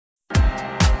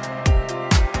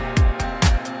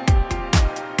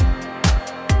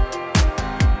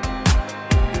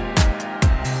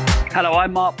Hello,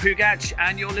 I'm Mark Pougatch,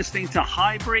 and you're listening to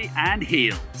Highbury and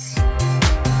Heels.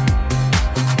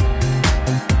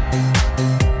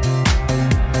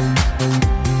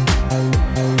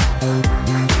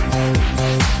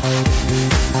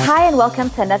 Hi, and welcome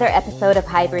to another episode of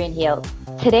Highbury and Heels.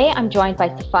 Today, I'm joined by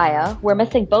Sophia. We're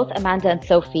missing both Amanda and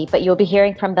Sophie, but you'll be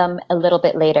hearing from them a little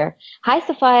bit later. Hi,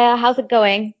 Sophia. How's it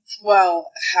going?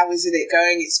 Well, how is it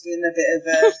going? It's been a bit of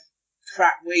a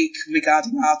crap week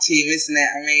regarding our team, isn't it?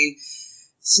 I mean,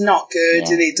 it's not good,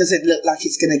 and it doesn't look like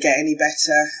it's going to get any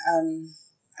better.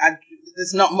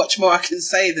 There's not much more I can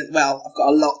say. Well, I've got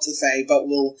a lot to say, but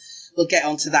we'll get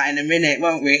onto that in a minute,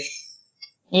 won't we?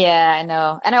 Yeah, I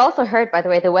know. And I also heard, by the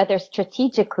way, the weather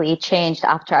strategically changed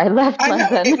after I left London. I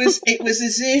know. It was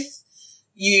as if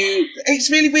it's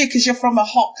really weird because you're from a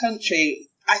hot country.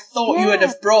 I thought you would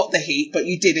have brought the heat, but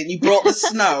you didn't. You brought the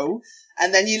snow,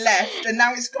 and then you left, and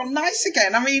now it's gone nice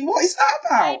again. I mean, what is that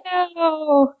about? I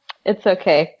know. It's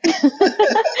okay.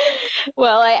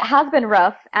 Well, it has been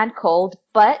rough and cold,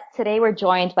 but today we're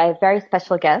joined by a very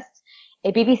special guest,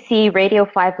 a BBC Radio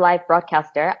 5 live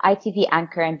broadcaster, ITV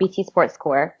anchor, and BT Sports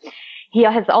scorer. He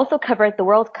has also covered the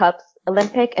World Cups,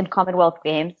 Olympic and Commonwealth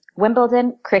Games,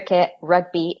 Wimbledon, cricket,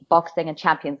 rugby, boxing, and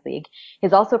Champions League.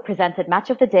 He's also presented Match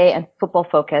of the Day and Football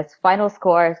Focus, Final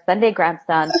Score, Sunday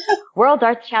Grandstand, World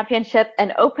Darts Championship,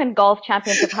 and Open Golf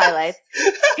Championship highlights.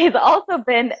 He's also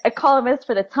been a columnist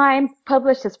for The Times,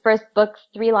 published his first book,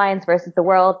 3 Lions versus the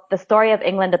World, The Story of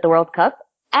England at the World Cup,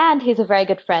 and he's a very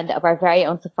good friend of our very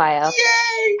own Sophia.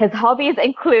 Yay! His hobbies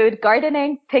include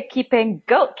gardening, pig keeping,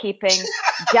 goat keeping,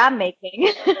 jam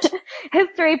making,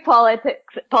 history,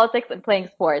 politics, and playing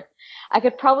sports. I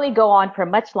could probably go on for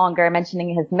much longer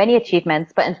mentioning his many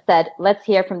achievements, but instead, let's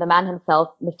hear from the man himself,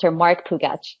 Mr. Mark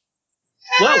Pougatch.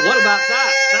 Well, what about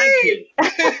that? Thank you.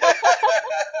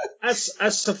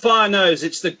 As Sophia knows,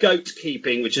 it's the goat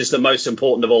keeping which is the most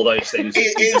important of all those things.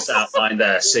 You just outlined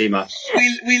there, Seema.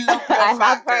 We love your I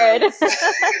have heard.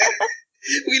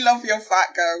 We love your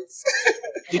fat goats.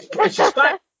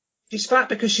 She's fat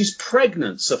because she's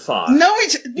pregnant, Sophia.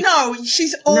 No,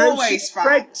 she's always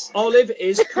fat. Olive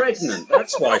is pregnant.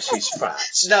 That's why she's fat.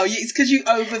 No, it's because you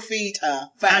overfeed her.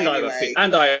 And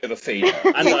I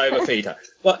overfeed her.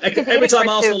 Well, every time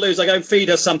Arsenal lose, I go and feed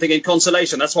her something in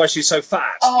consolation. That's why she's so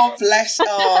fat. Oh, bless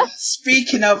her.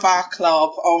 Speaking of our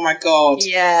club, oh my God.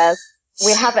 Yes.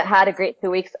 We haven't had a great 2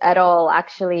 weeks at all.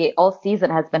 Actually, all season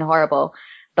has been horrible.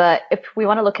 But if we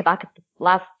want to look back at the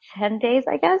last 10 days,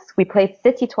 I guess, we played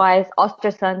City twice,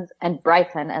 Ostersund, and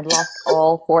Brighton, and lost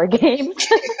all 4 games.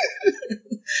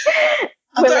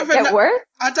 Will it get worse?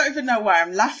 I don't even know why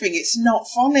I'm laughing. It's not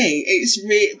funny. It's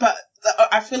really, but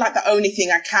I feel like the only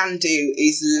thing I can do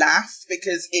is laugh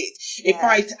because if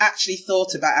I actually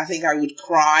thought about it, I think I would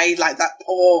cry. Like that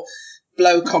poor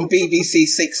bloke on BBC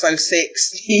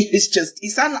 606.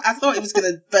 I thought he was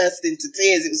going to burst into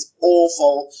tears. It was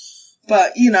awful.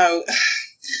 But,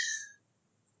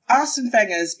 Arsene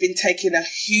Wenger's been taking a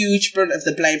huge brunt of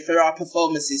the blame for our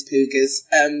performances, Poogers.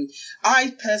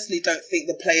 I personally don't think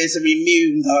the players are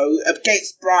immune, though.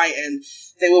 Against Brighton,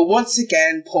 they were once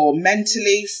again poor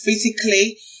mentally,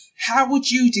 physically. How would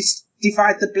you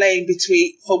divide the blame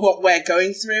for what we're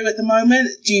going through at the moment?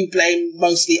 Do you blame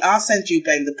mostly Arsene? Do you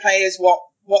blame the players? What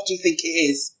do you think it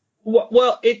is?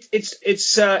 Well,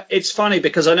 it's funny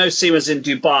because I know Seema's in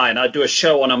Dubai and I do a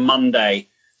show on a Monday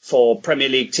for Premier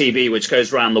League TV, which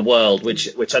goes around the world,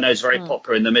 which I know is very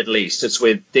popular in the Middle East. It's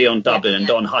with Dion Dublin and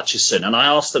Don Hutchison. And I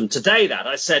asked them today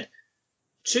I said,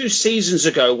 2 seasons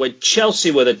ago when Chelsea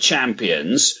were the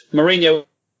champions, Mourinho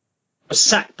was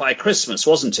sacked by Christmas,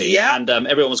 wasn't he? Yeah. And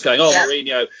everyone was going,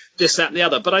 Mourinho, this, that and the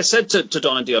other. But I said to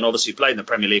Don and Dion, obviously playing the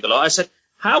Premier League a lot, I said,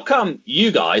 how come you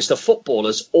guys, the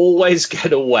footballers, always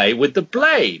get away with the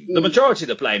blame? The majority of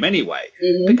the blame anyway.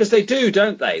 Mm-hmm. Because they do,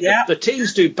 don't they? Yeah. The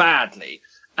teams do badly.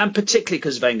 And particularly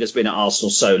because Wenger's been at Arsenal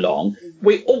so long.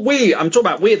 I'm talking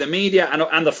about we, the media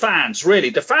and the fans, really.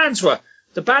 The fans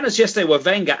the banners yesterday were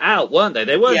Wenger out, weren't they?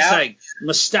 They weren't saying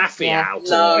Mustafi out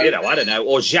or, I don't know,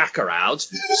 or Xhaka out.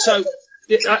 So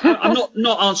I'm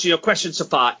not answering your question so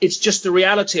far. It's just the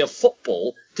reality of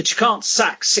football that you can't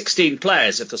sack 16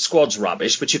 players if the squad's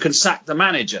rubbish, but you can sack the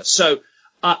manager. So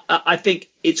I think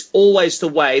it's always the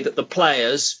way that the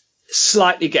players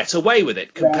slightly get away with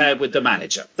it compared with the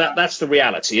manager. That's the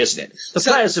reality, isn't it? The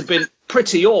players have been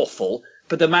pretty awful,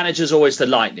 but the manager's always the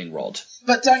lightning rod.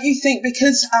 But don't you think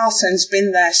because Arsene's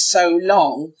been there so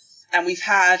long and we've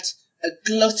had a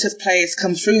glut of players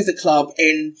come through the club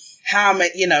in how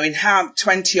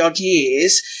 20 odd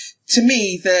years, to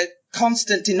me, the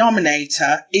constant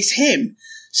denominator is him.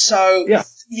 So,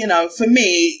 for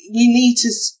me, we need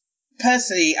to,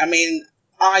 personally,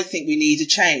 I think we need a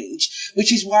change,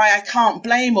 which is why I can't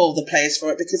blame all the players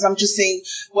for it, because I'm just saying,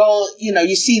 well, you know,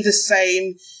 you see the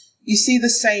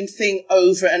same thing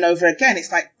over and over again.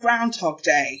 It's like Groundhog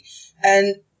Day.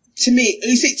 And to me,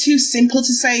 is it too simple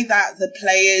to say that the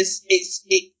players,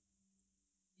 it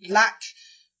lack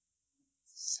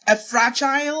a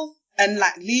fragile and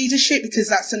lack leadership? Because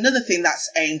that's another thing that's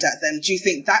aimed at them. Do you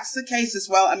think that's the case as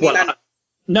well? I mean,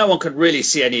 no one could really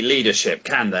see any leadership,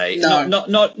 can they? No.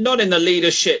 Not in the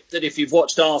leadership that if you've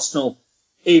watched Arsenal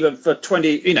even for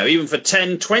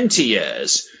 10, 20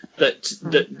 years,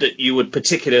 that you would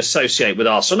particularly associate with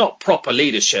Arsenal. Not proper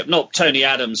leadership, not Tony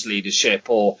Adams' leadership,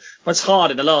 or what's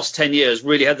hard in the last 10 years.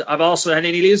 Really, have Arsenal had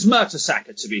any leaders?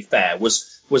 Mertesacker, to be fair,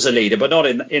 was a leader, but not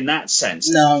in that sense.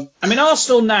 No. I mean,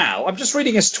 Arsenal now, I'm just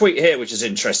reading his tweet here, which is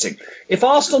interesting. If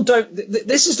Arsenal don't,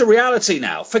 this is the reality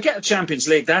now. Forget the Champions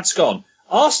League, that's gone.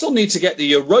 Arsenal need to get the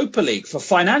Europa League for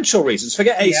financial reasons.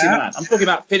 Forget AC Milan. I'm talking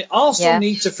about Arsenal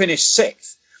need to finish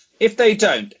 6th. If they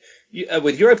don't,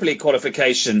 with Europa League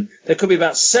qualification, there could be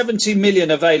about 70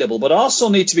 million available. But Arsenal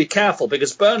need to be careful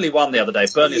because Burnley won the other day.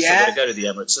 Burnley's still got to go to the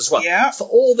Emirates as well. Yeah. For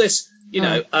all this,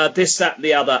 this, that, and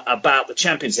the other about the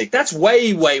Champions League, that's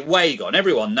way, way, way gone.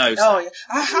 Everyone knows. Oh, yeah.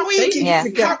 How he can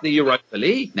forget the Europa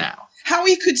League now? How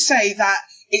he could say that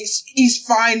he's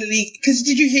finally, because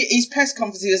did you hear his press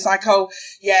conference? He was like, oh,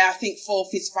 yeah, I think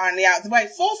 4th is finally out of the way.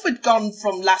 4th had gone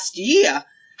from last year.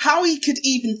 How he could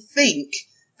even think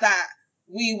that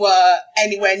we were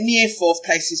anywhere near 4th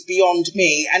place is beyond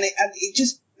me. And it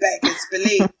just beggars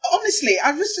belief. Honestly,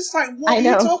 I was just like, what are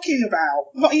you talking about?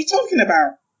 What are you talking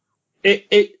about?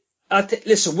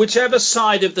 Listen, whichever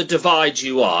side of the divide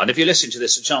you are, and if you're listening to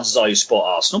this, the chances are you support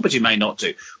Arsenal, but you may not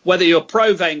do. Whether you're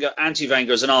pro-Wenger,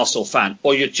 anti-Wenger as an Arsenal fan,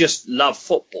 or you just love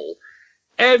football,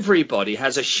 everybody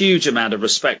has a huge amount of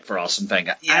respect for Arsene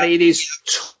Wenger. Yeah. And it is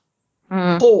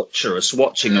torturous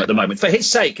watching him at the moment. For his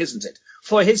sake, isn't it?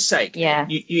 For his sake. Yeah.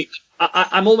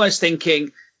 I'm almost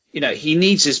thinking, he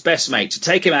needs his best mate to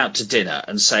take him out to dinner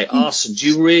and say, Arsene, do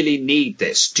you really need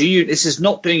this? This is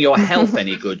not doing your health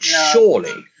any good, No.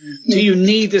 surely. Do you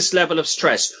need this level of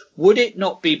stress? Would it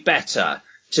not be better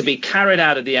to be carried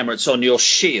out of the Emirates on your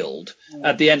shield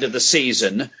at the end of the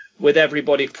season with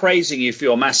everybody praising you for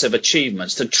your massive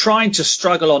achievements than trying to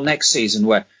struggle on next season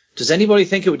where, does anybody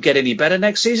think it would get any better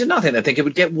next season? I think they think it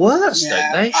would get worse,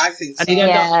 don't they? I think so. And he'd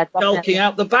end up skulking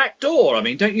out the back door. I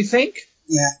mean, don't you think?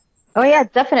 Yeah. Oh, yeah,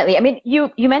 definitely. I mean,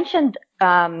 you mentioned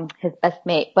his best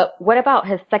mate, but what about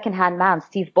his second-hand man,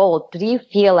 Steve Bold? Do you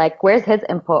feel like, where's his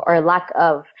input or lack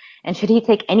of? And should he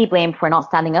take any blame for not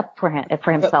standing up for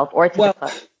himself or to the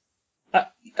club?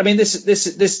 I mean, this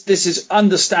is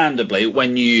understandably,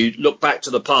 when you look back to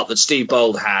the part that Steve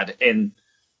Bold had in,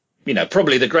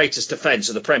 probably the greatest defence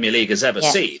of the Premier League has ever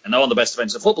seen, and one of the best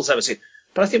defence of football's ever seen.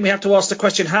 But I think we have to ask the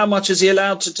question, how much is he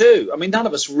allowed to do? I mean, none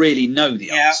of us really know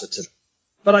the answer to that.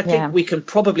 But I think we can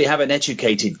probably have an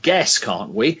educated guess,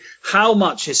 can't we? How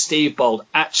much is Steve Bold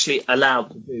actually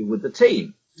allowed to do with the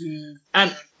team?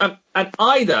 And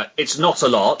either it's not a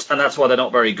lot, and that's why they're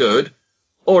not very good,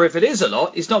 or if it is a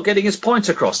lot, he's not getting his point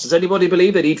across. Does anybody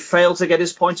believe that he'd fail to get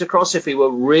his point across if he were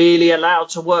really allowed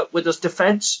to work with his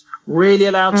defence? Really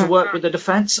allowed to work with the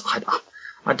defence?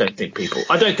 I don't think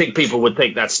people would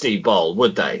think that's Steve Bold,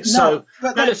 would they? No, so,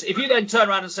 listen, if you then turn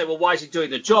around and say, well, why is he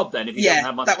doing the job then if he doesn't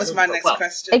have much? That was my next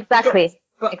question. Exactly.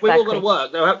 But we've all got to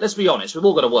work. Now, let's be honest, we've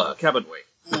all got to work, haven't we?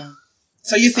 Yeah.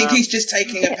 So you think he's just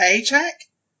taking a paycheck?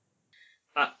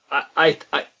 I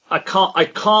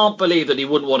can't believe that he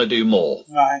wouldn't want to do more.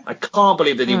 Right. I can't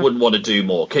believe that he wouldn't want to do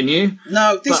more. Can you?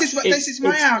 No, this is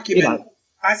my argument.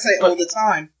 I say it all the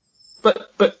time.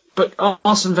 But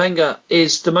Arsene Wenger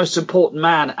is the most important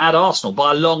man at Arsenal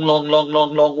by a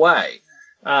long way.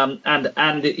 And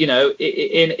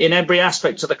in every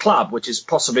aspect of the club, which is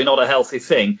possibly not a healthy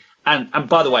thing. And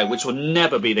by the way, which will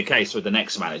never be the case with the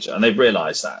next manager. And they've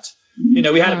realised that. We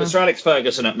had it with Sir Alex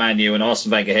Ferguson at Man U and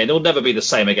Arsene Wenger here. And it'll never be the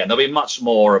same again. There'll be much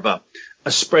more of a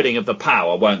spreading of the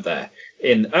power, won't there?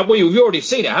 We've already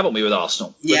seen it, haven't we, with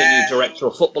Arsenal? With a new director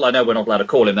of football. I know we're not allowed to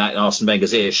call him that in Arsene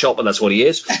Wenger's earshot, but that's what he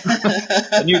is.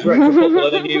 A new director of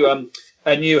football and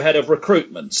a new head of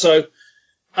recruitment. So,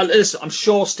 listen, I'm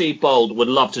sure Steve Bold would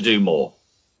love to do more.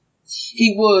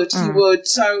 He would.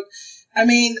 So, I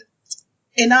mean,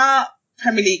 in our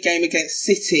Premier League game against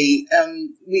City,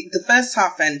 the first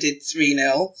half ended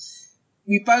 3-0.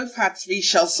 We both had 3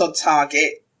 shots on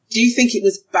target. Do you think it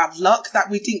was bad luck that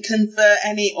we didn't convert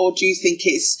any, or do you think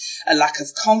it's a lack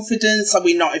of confidence? Are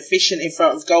we not efficient in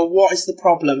front of goal? What is the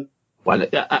problem? Well,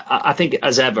 I think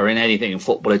as ever in anything in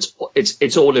football,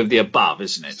 it's all of the above,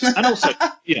 isn't it? And also,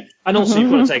 you've got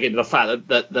to take into the fact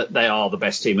that they are the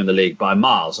best team in the league by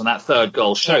miles, and that third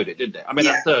goal showed it, didn't it? I mean,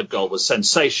 that third goal was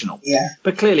sensational. Yeah.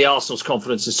 But clearly, Arsenal's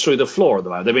confidence is through the floor at the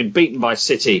moment. They've been beaten by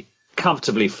City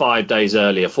comfortably 4 days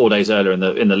earlier in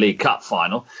the League Cup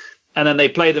final. And then they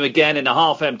play them again in a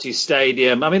half-empty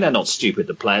stadium. I mean, they're not stupid,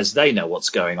 the players. They know what's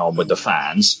going on with the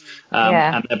fans.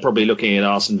 And they're probably looking at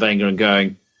Arsene Wenger and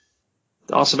going,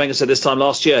 Arsene Wenger said this time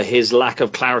last year, his lack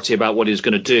of clarity about what he was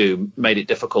going to do made it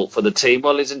difficult for the team.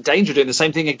 Well, he's in danger of doing the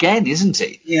same thing again, isn't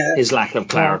he? Yeah. His lack of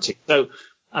clarity. So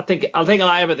I think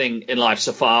like everything in life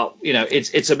so far,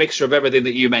 it's a mixture of everything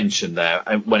that you mentioned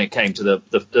there when it came to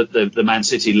the Man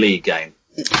City League game.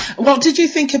 Well, did you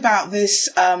think about this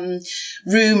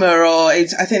rumour, I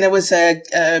think there was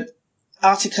a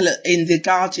article in The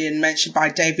Guardian mentioned by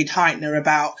David Heitner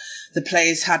about the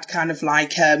players had kind of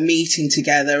like a meeting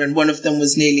together and one of them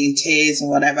was nearly in tears and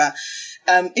whatever.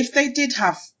 If they did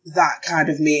have that kind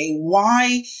of meeting,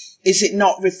 why is it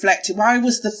not reflected? Why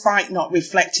was the fight not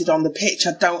reflected on the pitch?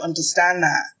 I don't understand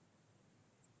that.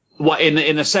 What,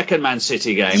 in the second Man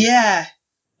City game? Yeah.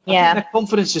 I think their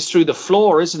confidence is through the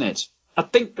floor, isn't it? I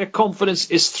think their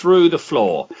confidence is through the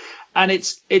floor. And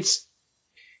it's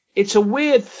a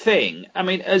weird thing. I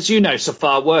mean, as you know,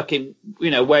 Safar, working,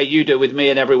 where you do with me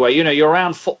and everywhere, you're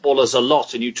around footballers a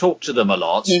lot and you talk to them a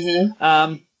lot.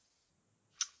 Mm-hmm.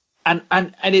 And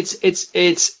it's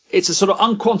a sort of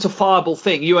unquantifiable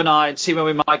thing. You and I see when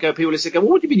we might go, people say, well,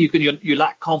 what do you mean you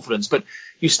lack confidence? But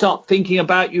you start thinking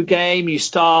about your game. You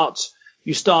start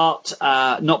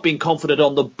not being confident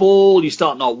on the ball. You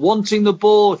start not wanting the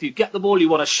ball. If you get the ball, you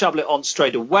want to shovel it on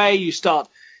straight away.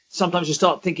 Sometimes you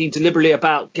start thinking deliberately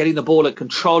about getting the ball and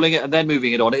controlling it and then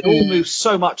moving it on. It all moves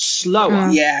so much slower.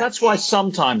 Yeah. That's why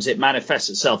sometimes it manifests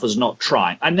itself as not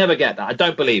trying. I never get that. I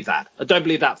don't believe that. I don't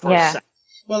believe that for a second.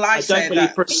 Well, I don't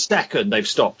believe for a second they've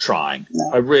stopped trying.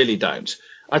 No. I really don't.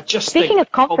 I just speaking think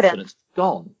of confidence is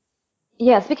gone.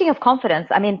 Yeah, speaking of confidence,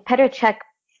 I mean, Petr Cech,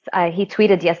 he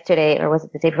tweeted yesterday, or was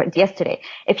it the day before? Yesterday,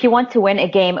 if you want to win a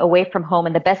game away from home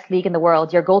in the best league in the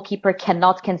world, your goalkeeper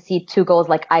cannot concede 2 goals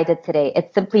like I did today.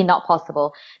 It's simply not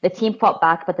possible. The team fought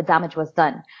back, but the damage was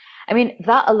done. I mean,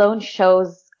 that alone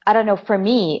shows, I don't know, for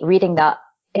me, reading that,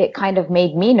 it kind of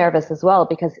made me nervous as well,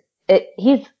 because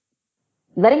he's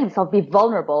letting himself be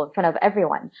vulnerable in front of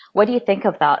everyone. What do you think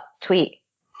of that tweet?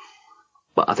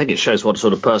 Well, I think it shows what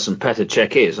sort of person Petr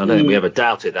Cech is. I don't think we ever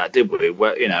doubted that, did we?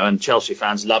 And Chelsea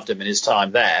fans loved him in his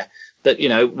time there. That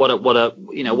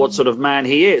what sort of man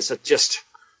he is.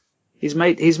 He's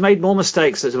made more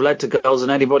mistakes that have led to goals than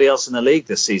anybody else in the league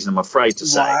this season, I'm afraid to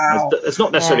say. Wow. It's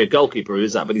not necessarily a goalkeeper who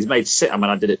is that, but he's made six. I mean,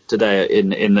 I did it today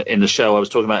in the show I was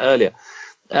talking about earlier.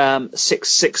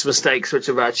 Six mistakes which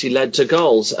have actually led to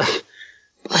goals.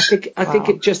 I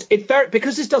think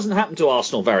because this doesn't happen to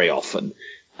Arsenal very often.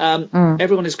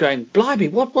 Everyone is going, blimey,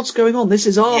 what's going on? This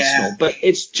is Arsenal. Yeah. But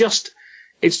it's a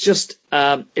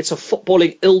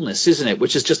footballing illness, isn't it?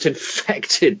 Which has just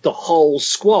infected the whole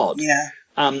squad. Yeah.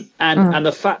 And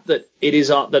the fact that it is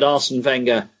that Arsene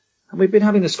Wenger, and we've been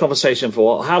having this conversation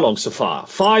for how long so far?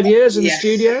 5 years in the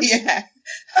studio? Yeah.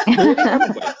 Really?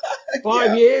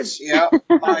 5 years? Yeah,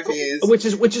 5 years.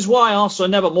 Which is why Arsenal are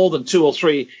never more than 2 or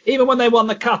 3. Even when they won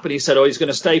the cup and he said, he's going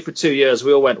to stay for 2 years,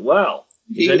 we all went, well,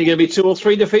 he's only going to be 2 or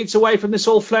 3 defeats away from this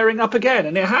all flaring up again,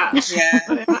 and it has. Yeah.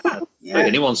 And it has. I don't think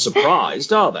anyone's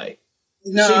surprised, are they?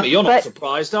 No. Seema, you're not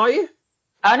surprised, are you?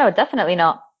 Oh no, definitely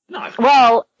not. No.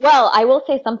 Well, I will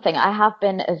say something. I have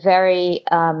been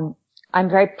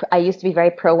I used to be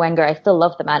very pro Wenger. I still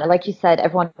love the man. Like you said,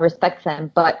 everyone respects him,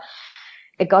 but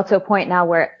it got to a point now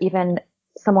where even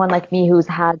someone like me who's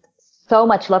had so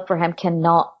much love for him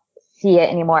cannot see it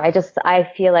anymore. I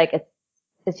feel like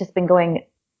it's just been going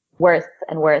worse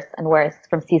and worse and worse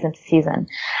from season to season.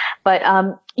 But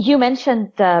you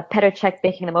mentioned Petr Cech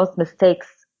making the most mistakes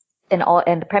in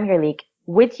the Premier League.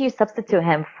 Would you substitute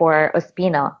him for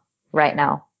Ospina right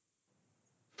now?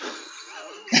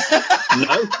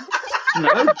 No,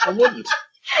 I wouldn't.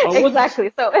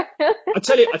 Exactly. So I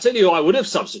tell you, who I would have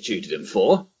substituted him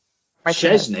for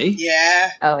Szczesny.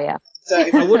 Yeah. Oh yeah.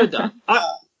 I would have done.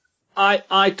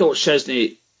 I thought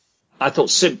Szczesny.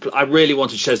 I really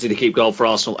wanted Szczesny to keep goal for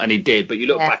Arsenal, and he did. But you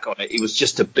look back on it, he was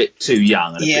just a bit too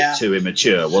young and a bit too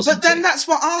immature, wasn't he? But then that's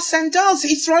what Arsene does.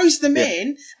 He throws them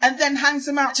in and then hangs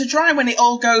them out to dry when it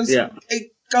all goes.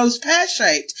 It goes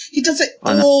pear-shaped. He does it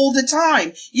all the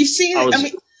time. You've seen it. I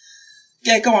mean,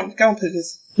 Yeah, go on,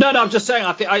 Poogers. No, I'm just saying.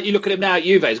 I think you look at him now at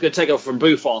Juve. He's going to take over from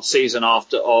Buffon's season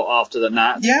after the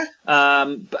Nat. Yeah.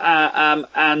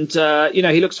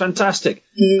 He looks fantastic.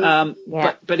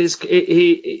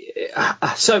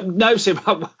 So no, Sim,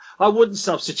 I wouldn't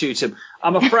substitute him.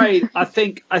 I'm afraid. I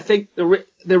think the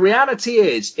reality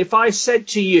is, if I said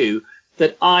to you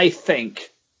that I think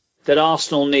that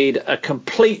Arsenal need a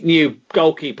complete new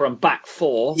goalkeeper and back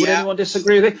four, would anyone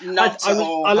disagree with it? Not at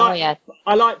all.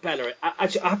 I like Bellerin.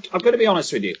 Actually, I'm going to be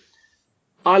honest with you.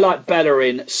 I like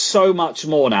Bellerin so much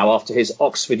more now after his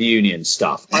Oxford Union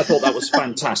stuff. I thought that was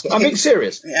fantastic. I'm being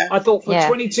serious. Yeah. I thought for a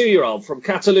 22-year-old from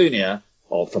Catalonia,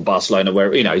 or from Barcelona,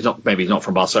 where he's not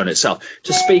from Barcelona itself,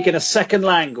 to speak in a second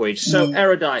language so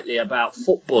eruditely about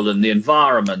football and the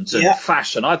environment and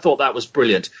fashion, I thought that was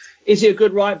brilliant. Is he a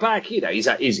good right back? He's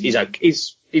not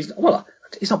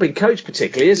being coached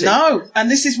particularly, is he? No, and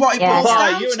this is what it boils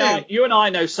down to. You and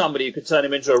I know somebody who could turn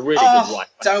him into a really good right back.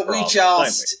 Don't we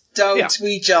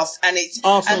just? And it's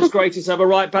Arsenal's greatest ever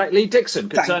right back, Lee Dixon,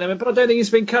 could turn him in, but I don't think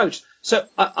he's been coached. So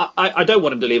I don't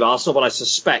want him to leave Arsenal, but I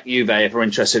suspect Juve, if we're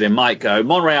interested in, might go.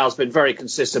 Monreal's been very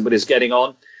consistent with his getting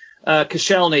on.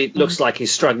 Koscielny looks like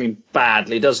he's struggling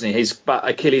badly, doesn't he? He's got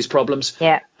Achilles problems.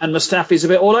 Yeah. And Mustafi's a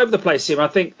bit all over the place here. I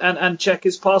think, and Cech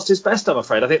is past his best, I'm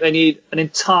afraid. I think they need an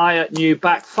entire new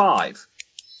back five.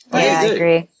 I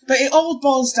agree. But it all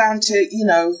boils down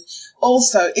to,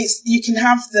 also you can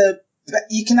have the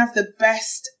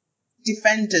best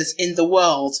defenders in the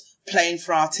world playing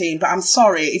for our team. But I'm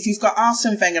sorry, if you've got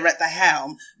Arsene Wenger at the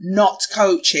helm, not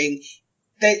coaching.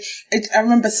 I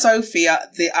remember Sophie,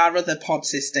 our other pod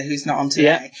sister who's not on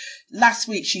today, last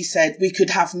week she said we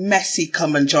could have Messi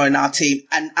come and join our team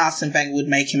and Arsene Wenger would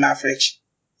make him average.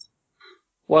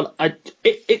 Well,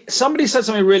 somebody said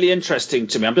something really interesting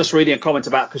to me. I'm just reading a comment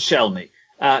about Koscielny.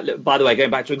 By the way, going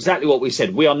back to exactly what we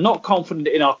said, we are not confident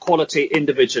in our quality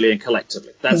individually and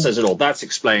collectively. That says it all. That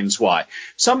explains why.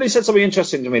 Somebody said something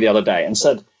interesting to me the other day and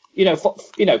said,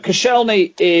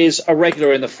 Koscielny is a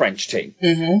regular in the French team.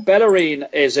 Mm-hmm. Bellerin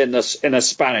is in the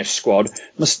Spanish squad.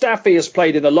 Mustafi has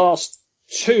played in the last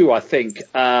two, I think,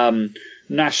 the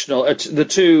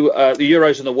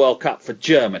Euros and the World Cup for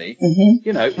Germany.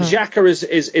 Mm-hmm. Xhaka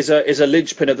is a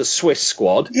linchpin of the Swiss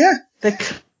squad. Yeah.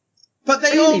 But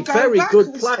they all go very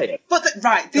good players. What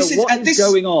is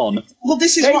going on? Well,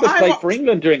 this is Chambers what I played for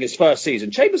England during his first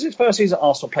season. Chambers' first season at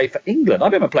Arsenal played for England. I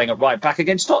remember playing at right back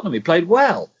against Tottenham. He played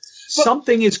well.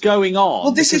 Something is going on.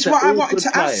 Well, this is what I wanted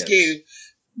to ask you.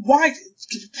 Why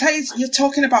players? You're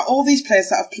talking about all these players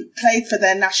that have played for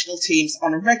their national teams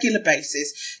on a regular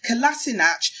basis.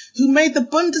 Kolasinac, who made the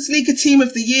Bundesliga team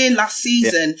of the year last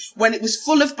season when it was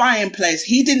full of Bayern players.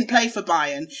 He didn't play for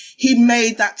Bayern. He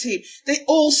made that team. They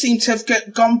all seem to have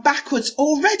gone backwards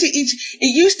already.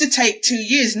 It used to take 2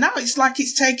 years. Now it's like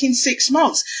it's taking 6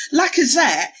 months.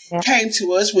 Lacazette came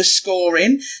to us, was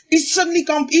scoring. He's suddenly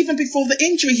gone, even before the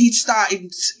injury he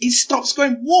stopped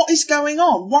scoring. What is going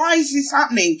on? Why is this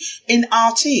happening in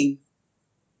our team?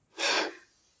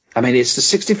 I mean, it's the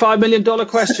 $65 million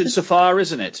question so far,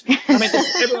 isn't it? I mean,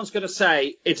 everyone's going to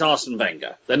say it's Arsene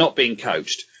Wenger. They're not being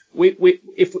coached.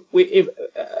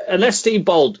 Unless Steve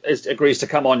Bold agrees to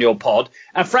come on your pod,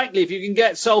 and frankly, if you can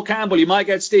get Sol Campbell, you might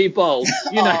get Steve Bold.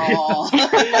 We're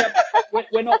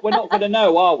not going to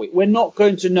know, are we? We're not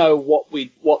going to know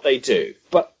what they do.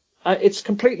 But it's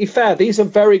completely fair. These are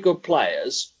very good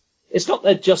players. It's not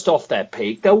they're just off their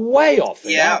peak. They're way off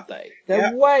it, aren't they?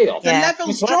 They're way off. The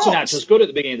level's dropped. Kolasinac was good at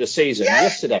the beginning of the season.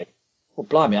 Yesterday, well,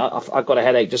 blimey, I got a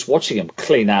headache just watching him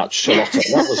clean out Charlotte.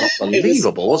 That was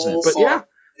unbelievable, wasn't it?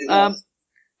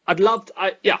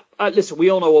 But listen, we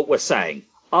all know what we're saying.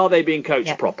 Are they being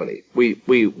coached properly?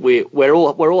 We're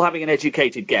all having an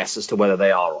educated guess as to whether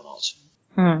they are or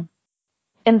not.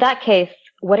 In that case,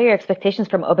 what are your expectations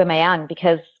from Aubameyang?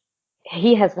 Because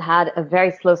he has had a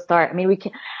very slow start. I mean,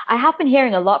 I have been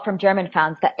hearing a lot from German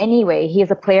fans that anyway, he is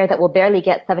a player that will barely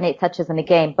get 7-8 touches in a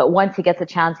game, but once he gets a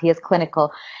chance, he is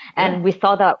clinical. And we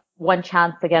saw that one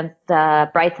chance against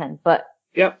Brighton. But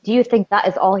do you think that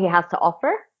is all he has to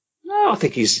offer? No, I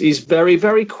think he's very,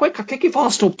 very quick. I think if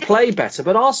Arsenal play better,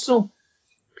 but Arsenal,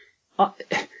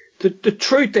 the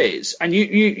truth is, and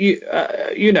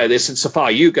you know this, and so far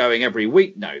you going every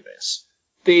week know this.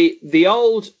 The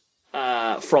old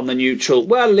from the neutral,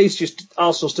 well, at least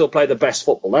Arsenal still play the best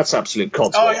football. That's absolute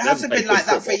codswallop. Oh, it hasn't been like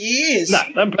that for years. No,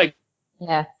 they haven't played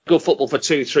good football for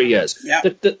 2-3 years. Yeah.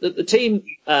 The team,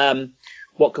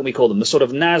 what can we call them? The sort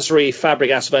of Nasri,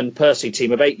 Fabregas, Van Persie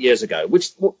team of 8 years ago,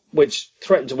 which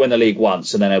threatened to win the league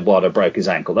once, and then Eduardo broke his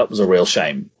ankle. That was a real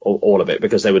shame, all of it,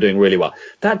 because they were doing really well.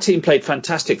 That team played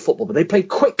fantastic football, but they played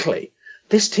quickly.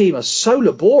 this team are so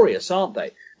laborious, aren't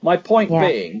they? My point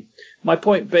being,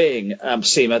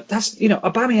 Seema, that's,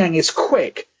 Aubameyang is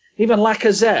quick. Even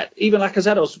Lacazette,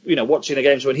 I was, watching the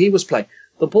games when he was playing.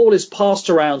 The ball is passed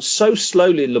around so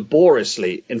slowly and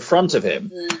laboriously in front of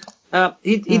him.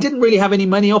 He didn't really have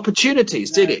many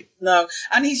opportunities, did he? No,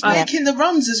 and he's making the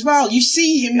runs as well. You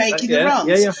see him making the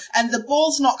runs, and the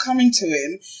ball's not coming to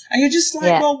him, and you're just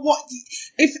like, well, what?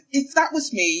 If that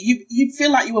was me, you'd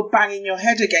feel like you were banging your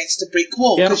head against a brick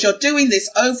wall because you're doing this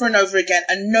over and over again,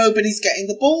 and nobody's getting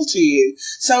the ball to you.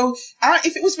 So,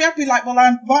 if it was me, I'd be like, well,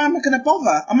 why am I going to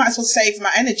bother? I might as well save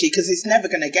my energy because it's never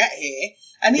going to get here.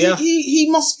 And he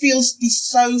must be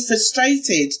so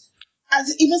frustrated.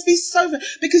 He must be so,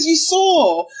 because you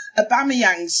saw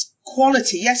Aubameyang's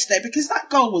quality yesterday, because that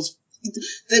goal was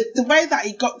the way that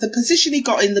he got, the position he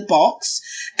got in the box,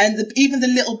 and even the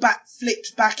little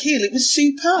flipped back heel, it was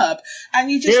superb.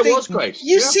 And you just think, it was great.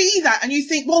 You see that and you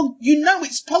think, well,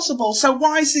 it's possible, so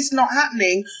why is this not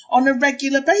happening on a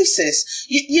regular basis?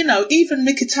 Even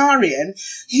Mkhitaryan,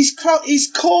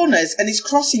 his corners and his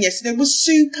crossing yesterday was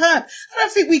superb. I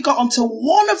don't think we got onto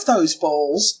one of those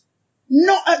balls.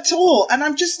 Not at all. And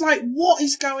I'm just like, what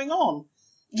is going on?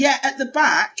 Yeah, at the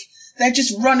back, they're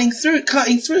just running through,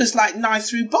 cutting through us like knife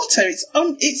through butter. It's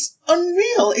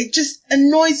unreal. It just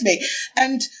annoys me.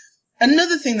 And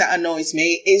another thing that annoys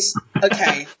me is,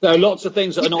 okay. There are lots of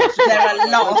things that annoy me. There are a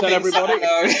lot of things that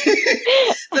annoy.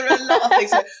 There are a lot of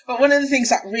things. But one of the things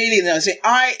that really annoys me,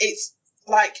 I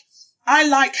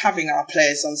like having our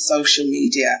players on social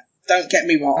media. Don't get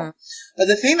me wrong. But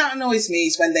the thing that annoys me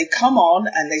is when they come on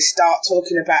and they start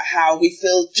talking about how we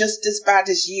feel just as bad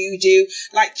as you do.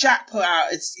 Like Jack put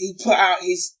out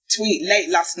his tweet late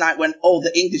last night when all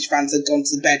the English fans had gone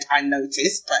to bed, I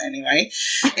noticed. But anyway,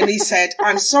 and he said,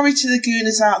 I'm sorry to the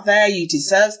Gooners out there. You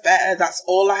deserve better. That's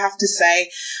all I have to say.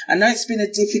 I know it's been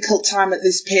a difficult time at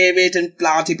this period and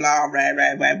blah, de blah,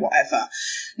 rare, whatever.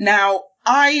 Now,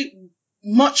 I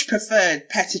much preferred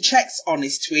Petr Cech's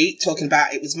honest tweet talking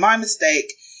about it was my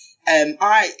mistake.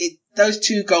 Those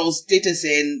 2 goals did us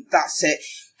in. That's it.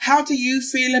 How do you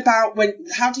feel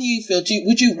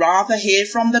would you rather hear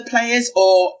from the players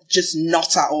or just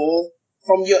not at all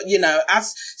from your,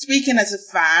 as speaking as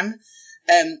a fan,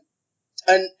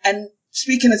 and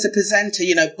speaking as a presenter,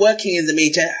 working in the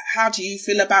media, how do you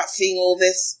feel about seeing all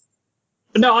this?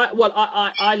 No,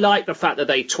 I like the fact that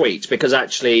they tweet, because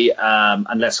actually,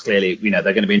 unless clearly, they're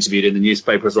going to be interviewed in the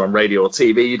newspapers or on radio or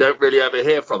TV, you don't really ever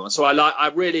hear from them. So I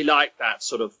really like that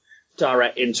sort of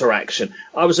direct interaction.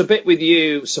 I was a bit with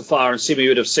you, Safar, and Simi, you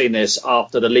would have seen this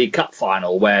after the League Cup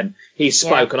final when he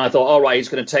spoke, and I thought, all right, he's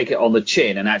going to take it on the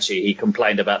chin, and actually he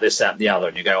complained about this, that, and the other,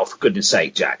 and you go, oh, for goodness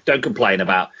sake, Jack, don't complain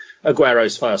about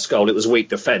Aguero's first goal. It was weak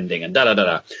defending and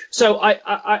da-da-da-da. So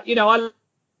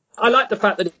I like the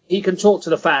fact that he can talk to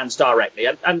the fans directly,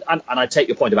 and I take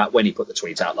your point about when he put the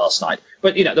tweet out last night.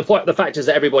 But the fact is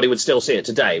that everybody would still see it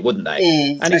today, wouldn't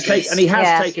they? And he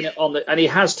has taken it on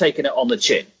the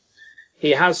chin.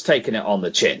 He has taken it on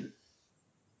the chin.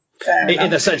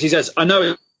 In the sense, he says, "I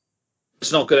know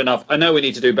it's not good enough. I know we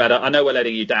need to do better. I know we're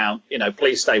letting you down.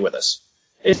 Please stay with us."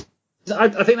 I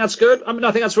think that's good. I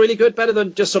think that's really good. Better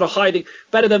than just sort of hiding.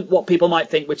 Better than what people might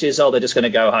think, which is, they're just going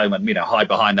to go home and hide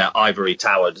behind their ivory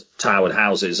towered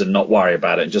houses and not worry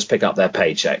about it and just pick up their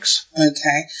paychecks.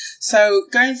 Okay, so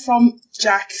going from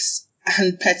Jack's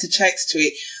and Petr Cech's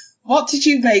tweet, what did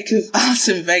you make of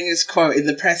Arsene Wenger's quote in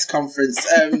the press conference?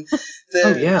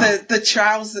 The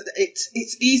trousers.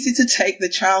 It's easy to take the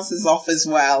trousers off as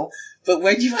well. But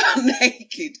when you are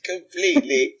naked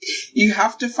completely, you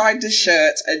have to find a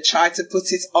shirt and try to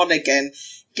put it on again.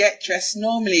 Get dressed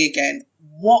normally again.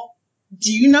 What?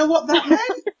 Do you know what that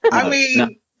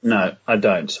meant? No, I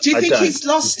don't. Do you think he's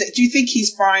lost it? Do you think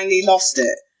he's finally lost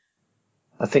it?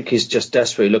 I think he's just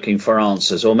desperately looking for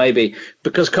answers, or maybe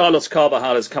because Carlos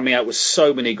Carvajal is coming out with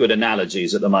so many good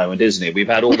analogies at the moment, isn't he? We've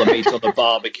had all the meat on the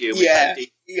barbecue. We had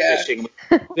fishing.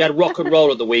 We had rock and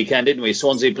roll at the weekend, didn't we?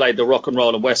 Swansea played the rock and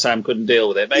roll and West Ham couldn't deal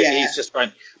with it. Maybe he's just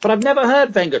trying. But I've never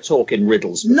heard Wenger talk in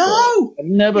riddles before. No! I've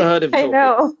never heard him talk. I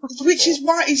know. Which is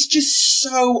why it's just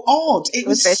so odd. It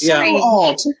was so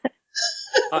odd.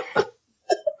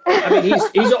 I mean,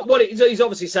 he's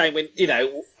obviously saying,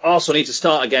 Arsenal need to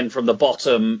start again from the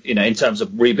bottom, in terms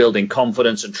of rebuilding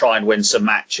confidence and try and win some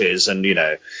matches. And,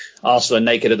 Arsenal are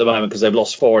naked at the moment because they've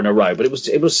lost 4 in a row. But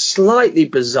it was slightly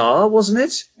bizarre, wasn't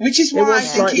it? Which is why I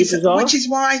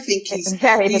think he's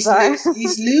very bizarre.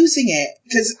 He's losing it,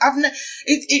 because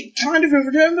it kind of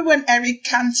remember when Eric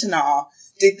Cantona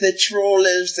did the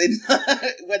trawlers in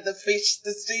when the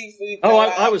seafood. Oh,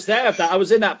 I was there. I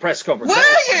was in that press conference.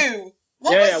 Were you?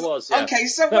 It was. Yeah. Okay,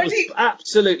 so that was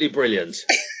absolutely brilliant.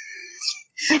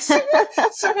 so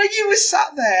when you were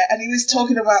sat there and he was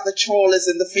talking about the trawlers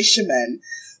and the fishermen,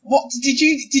 what did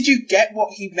you get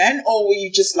what he meant, or were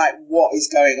you just like, what is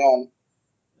going on?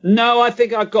 No, I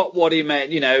think I got what he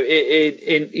meant. It's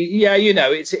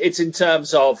in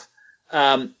terms of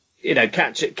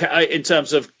in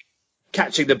terms of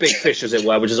catching the big fish, as it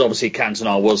were, which is obviously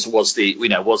Cantona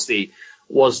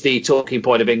was the talking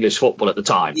point of English football at the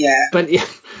time. Yeah.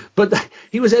 But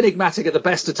he was enigmatic at the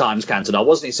best of times, Cantona,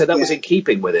 wasn't he? So that was in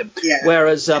keeping with him. Yeah.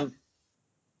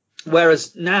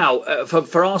 Whereas now,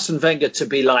 for Arsene Wenger to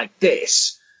be like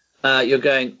this, you're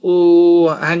going, oh,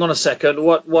 hang on a second,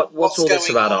 what's all this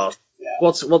about, Arsene? Yeah.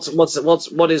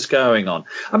 What is going on?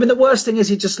 I mean, the worst thing is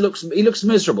he looks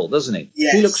miserable, doesn't he?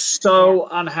 Yes. He looks so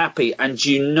unhappy, and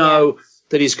that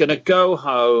he's going to go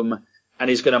home and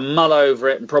he's going to mull over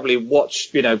it and probably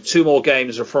watch 2 more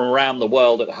games from around the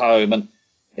world at home. And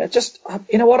I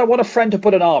want a friend to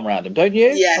put an arm around him, don't you?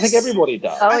 Yes. I think everybody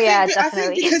does. Oh yeah, definitely. I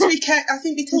think because we can. I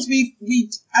think because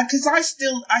because I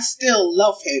still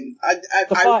love him. I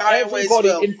always everybody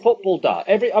will. in football does.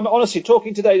 Honestly,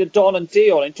 talking today to Don and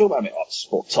Dion and talking about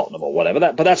sport Tottenham or whatever,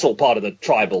 but that's all part of the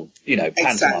tribal,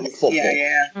 pantomime of football.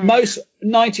 Yeah. Most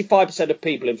 95% of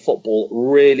people in football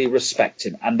really respect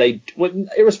him, and they,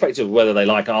 irrespective of whether they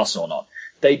like Arsenal or not,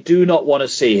 they do not want to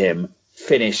see him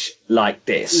finish like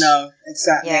this. No,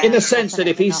 exactly. Yeah, in the sense that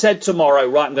if he said tomorrow,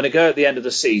 right, I'm going to go at the end of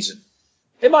the season,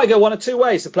 it might go one of 2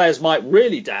 ways. The players might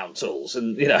really down tools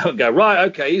and go, right,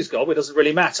 okay, he's gone, it doesn't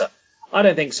really matter. I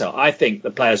don't think so. I think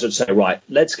the players would say, right,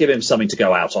 let's give him something to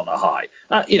go out on a high.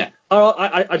 I don't think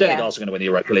Arsenal are going to win the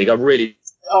Europa League. I really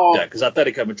don't, because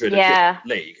Atletico Madrid are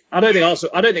good league. I don't think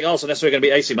Arsenal necessarily going to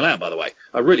be AC Milan, by the way.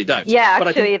 I really don't. Yeah, but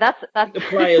actually, I think the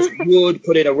players would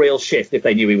put in a real shift if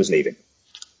they knew he was leaving.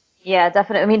 Yeah,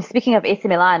 definitely. I mean, speaking of AC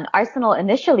Milan, Arsenal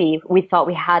initially we thought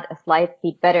we had a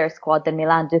slightly better squad than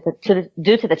Milan due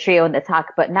to the trio in the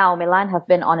attack, but now Milan have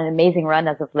been on an amazing run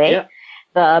as of late. Yeah.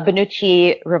 The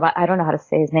Bonucci, I don't know how to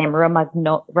say his name,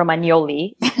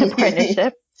 Romagnoli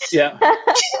partnership. Yeah.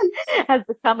 has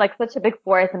become like such a big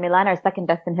force, and Milan are second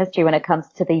best in history when it comes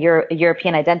to the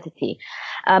European identity.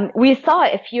 We saw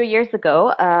a few years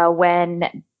ago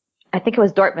when I think it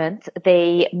was Dortmund,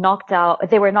 they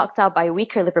were knocked out by a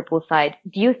weaker Liverpool side.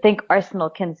 Do you think Arsenal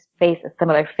can face a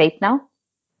similar fate now?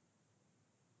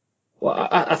 Well,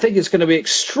 I think it's going to be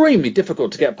extremely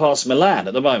difficult to get past Milan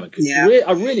at the moment. Yeah.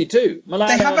 I really do. Milan,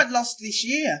 they haven't lost this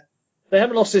year. They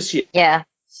haven't lost this year. Yeah.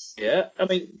 Yeah. I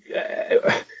mean,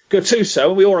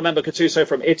 Gattuso, we all remember Gattuso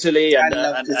from Italy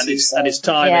and his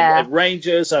time at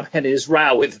Rangers, and his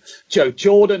row with Joe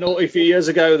Jordan a few years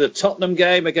ago, the Tottenham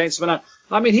game against Milan.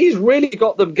 I mean, he's really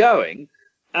got them going.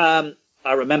 I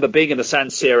remember being in the San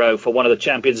Siro for one of the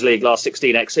Champions League last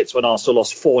 16 exits when Arsenal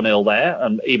lost 4-0 there,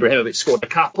 and Ibrahimovic scored a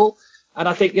couple. And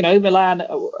I think, Milan,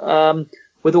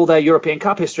 with all their European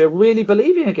Cup history, are really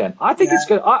believing again. I think it's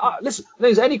good. Listen, if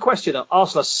there's any question that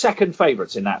Arsenal are second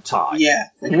favourites in that tie. Yeah.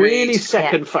 Really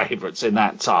second favourites in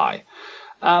that tie.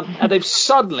 And they've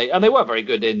suddenly, and they were very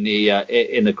good in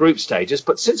the group stages,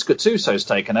 but since Gattuso's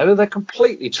taken over, they're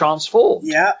completely transformed.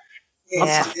 Yeah.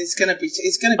 It's going to be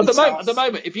tough. At the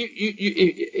moment,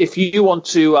 if you want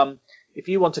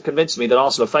to convince me that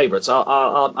Arsenal are favourites,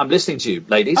 I'm listening to you,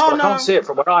 ladies, but I can't see it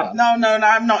from where I am. No,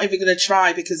 I'm not even going to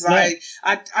try, because I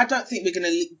don't think we're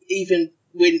going to even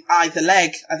win either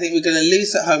leg. I think we're going to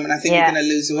lose at home, and I think we're going to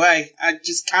lose away. I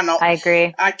just cannot. I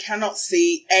agree. I cannot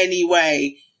see any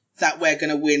way that we're going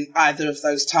to win either of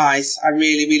those ties. I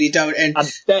really, really don't. And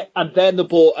then the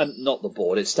board, and not the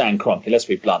board, it's Stan Kroenke, let's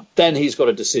be blunt. Then he's got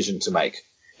a decision to make.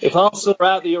 If Arsenal are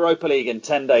out the Europa League in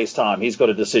 10 days' time, he's got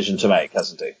a decision to make,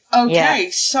 hasn't he?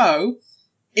 Okay, so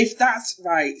if that's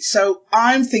right, so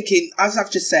I'm thinking, as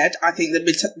I've just said, I think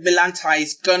the Milan tie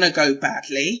is going to go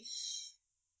badly.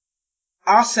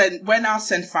 When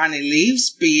Arsene finally leaves,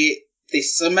 be it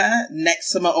this summer,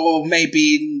 next summer, or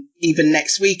maybe even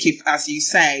next week, if, as you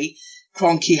say,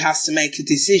 Kroenke has to make a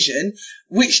decision,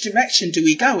 which direction do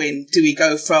we go in? Do we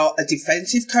go for a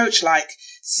defensive coach like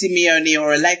Simeone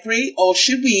or Allegri, or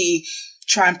should we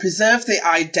try and preserve the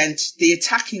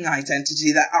attacking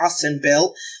identity that Arsene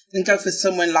built, and go for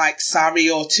someone like Sarri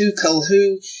or Tuchel,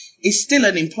 who is still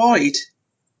unemployed?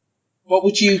 What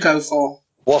would you go for?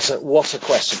 What a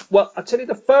question. Well, I tell you,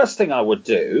 the first thing I would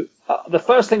do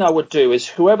is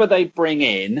whoever they bring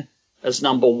in as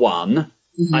number one.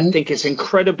 Mm-hmm. I think it's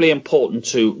incredibly important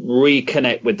to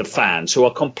reconnect with the fans who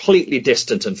are completely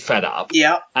distant and fed up.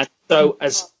 Yeah. And so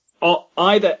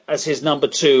either as his number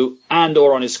two and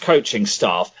or on his coaching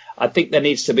staff, I think there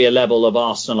needs to be a level of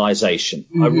Arsenalisation.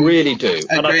 Mm-hmm. I really do. Agreed.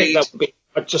 And I think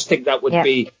I just think that would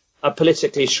be a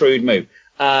politically shrewd move.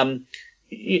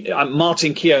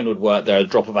 Martin Keown would work there at the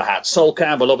drop of a hat. Sol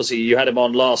Campbell, obviously, you had him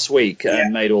on last week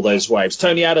and made all those waves.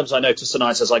 Tony Adams, I noticed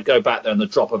tonight, says I'd go back there in the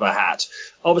drop of a hat.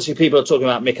 Obviously, people are talking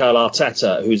about Mikel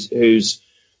Arteta, who's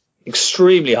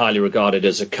extremely highly regarded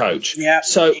as a coach. Yeah.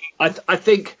 So I don't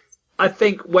think it'll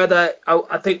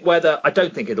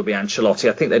be Ancelotti.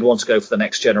 I think they'd want to go for the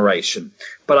next generation.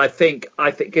 But I think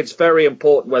it's very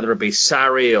important whether it be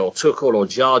Sarri or Tuchel or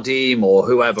Jardim or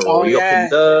whoever, or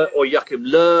Joachim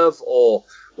Löw or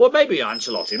maybe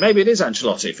Ancelotti. Maybe it is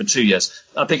Ancelotti for 2 years.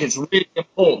 I think it's really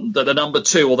important that the number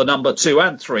 2 or the number 2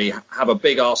 and 3 have a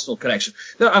big Arsenal connection.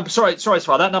 No, I'm sorry,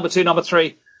 Svar, that number 2, number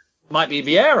 3 might be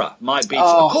Vieira,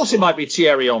 of course it might be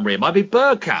Thierry Henry, it might be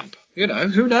Bergkamp. You know,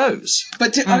 who knows?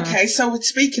 But okay, so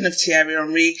speaking of Thierry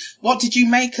Henry, what did you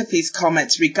make of his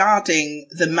comments regarding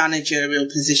the managerial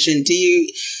position?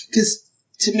 Because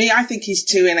to me, I think he's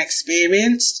too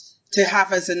inexperienced to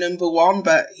have as a number 1,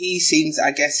 but he seems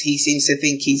to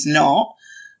think he's not.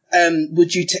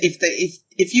 Would you,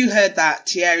 if you heard that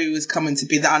Thierry was coming to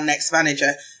be our next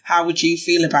manager, how would you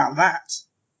feel about that?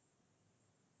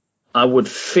 I would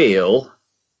feel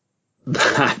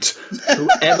that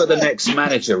whoever the next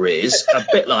manager is, a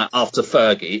bit like after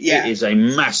Fergie, it is a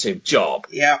massive job.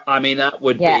 Yeah. I mean, that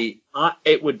would be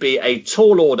it would be a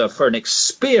tall order for an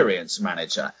experienced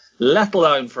manager, let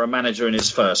alone for a manager in his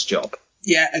first job.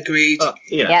 Yeah, agreed.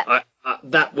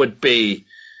 That would be.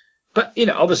 But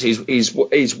obviously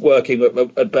he's working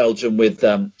at Belgium with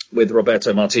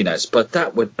Roberto Martinez. But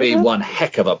that would be one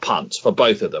heck of a punt for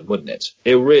both of them, wouldn't it?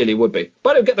 It really would be.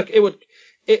 But of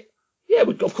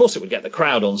course, it would get the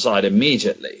crowd on side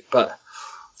immediately, but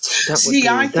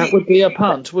that would be a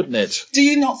punt, wouldn't it? Do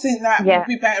you not think that would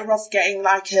be better off getting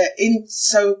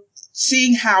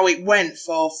seeing how it went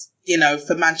for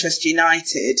Manchester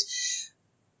United?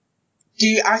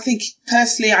 I think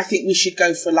we should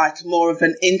go for more of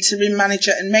an interim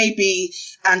manager, and maybe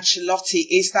Ancelotti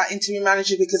is that interim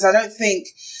manager, because I don't think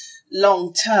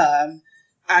long term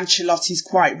Ancelotti's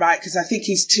quite right, because I think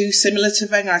he's too similar to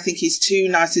Wenger. I think he's too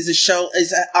nice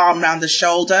as an arm round the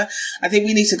shoulder. I think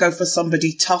we need to go for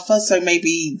somebody tougher, so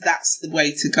maybe that's the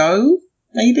way to go.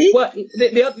 Maybe. Well,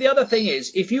 the other thing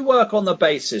is, if you work on the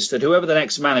basis that whoever the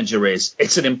next manager is,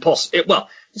 it's an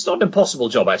it's not an impossible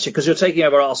job actually, because you're taking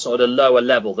over Arsenal at a lower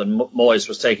level than Moyes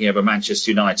was taking over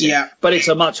Manchester United. Yeah. But it's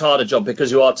a much harder job because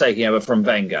you are taking over from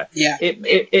Wenger. Yeah.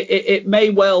 It may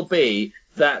well be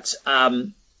that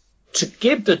to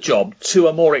give the job to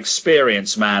a more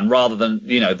experienced man rather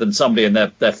than somebody in their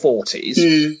 40s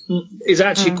is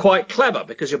actually quite clever,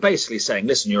 because you're basically saying,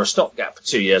 listen, you're a stopgap for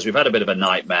 2 years. We've had a bit of a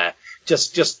nightmare.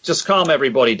 Just calm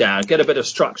everybody down, get a bit of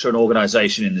structure and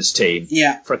organisation in this team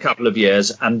for a couple of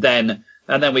years, and then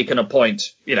we can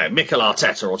appoint, Mikel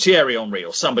Arteta or Thierry Henry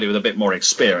or somebody with a bit more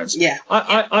experience. Yeah.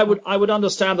 I would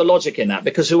understand the logic in that,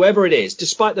 because whoever it is,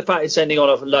 despite the fact it's ending on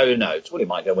a low note, he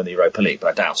might go win the Europa League, but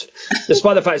I doubt it.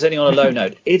 Despite the fact it's ending on a low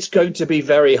note, it's going to be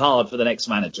very hard for the next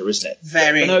manager, isn't it?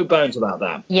 Very. No bones about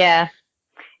that. Yeah.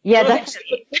 Yeah,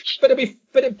 definitely. But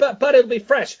it'll be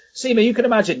fresh. Seema, you can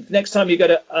imagine next time you go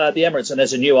to the Emirates and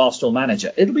there's a new Arsenal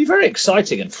manager, it'll be very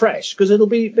exciting and fresh because it'll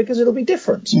be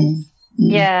different.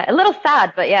 Yeah, a little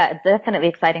sad, but definitely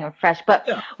exciting and fresh. But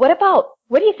what do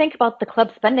you think about the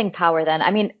club's spending power then?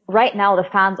 I mean, right now the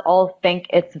fans all think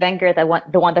it's Wenger the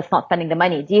one that's not spending the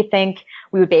money. Do you think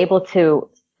we would be able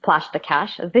to splash the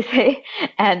cash, as they say?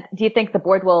 And do you think the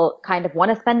board will kind of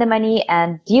want to spend the money?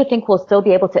 And do you think we'll still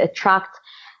be able to attract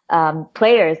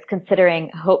players, considering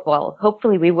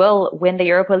hopefully we will win the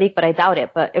Europa League, but I doubt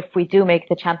it. But if we do make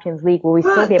the Champions League, will we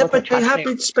still be able to attract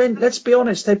players? Let's be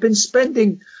honest, they've been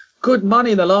spending good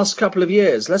money in the last couple of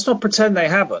years. Let's not pretend they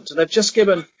haven't. They've just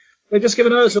given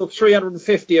Ozil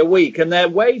 350 a week, and their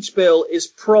wage bill will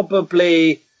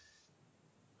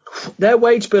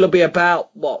be about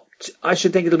what? I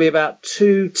should think it'll be about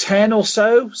 210 or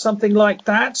so, something like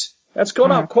that. That's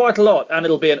gone up quite a lot, and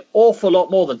it'll be an awful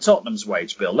lot more than Tottenham's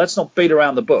wage bill. Let's not beat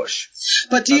around the bush.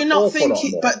 But do you not think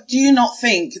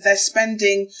they're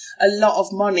spending a lot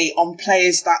of money on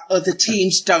players that other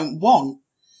teams don't want?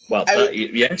 Well,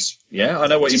 yes, I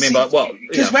know what you mean by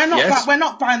because we're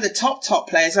not buying the top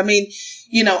players. I mean,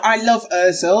 I love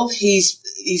Ozil.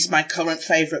 He's my current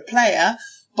favourite player.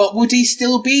 But would he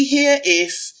still be here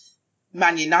if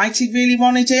Man United really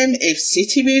wanted him? If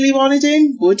City really wanted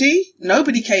him, would he?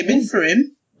 Nobody came in for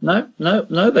him. No,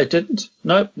 they didn't.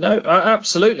 No,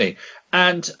 absolutely.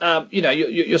 And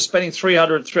you're spending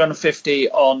 350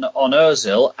 on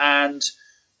Ozil, and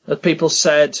the people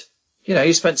said,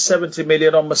 he spent 70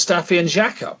 million on Mustafi and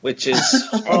Xhaka, which is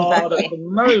hard at the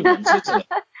moment, isn't it?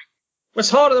 Well, it's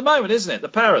hard at the moment, isn't it? The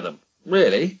pair of them,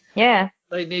 really. Yeah.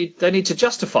 They need to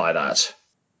justify that.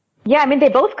 Yeah, I mean, they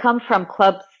both come from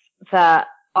clubs that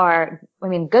are, I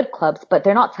mean, good clubs, but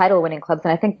they're not title-winning clubs.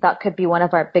 And I think that could be one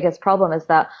of our biggest problems, is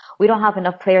that we don't have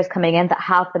enough players coming in that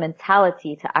have the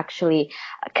mentality to actually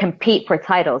compete for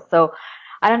titles. So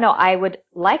I don't know. I would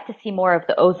like to see more of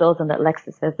the Ozils and the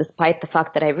Alexises, despite the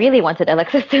fact that I really wanted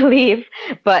Alexis to leave.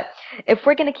 But if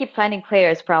we're going to keep signing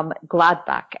players from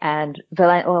Gladbach and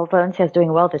Valencia is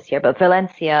doing well this year, but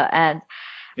Valencia and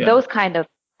those kind of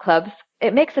clubs,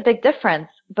 it makes a big difference.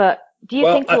 But do you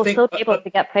think we'll still be able to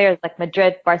get players like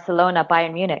Madrid, Barcelona,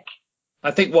 Bayern Munich? I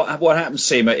think what happens,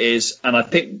 Seema, is, and I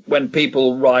think when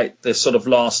people write the sort of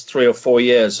last 3 or 4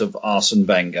 years of Arsene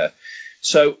Wenger,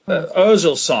 so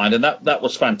Ozil signed, and that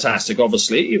was fantastic,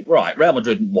 obviously. Right, Real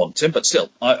Madrid didn't want him, but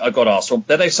still, I got Arsenal.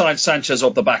 Then they signed Sanchez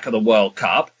off the back of the World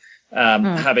Cup,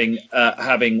 having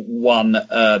won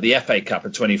the FA Cup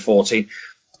in 2014.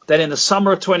 Then in the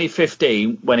summer of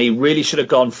 2015, when he really should have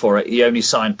gone for it, he only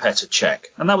signed Petr Cech.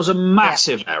 And that was a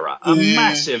massive error,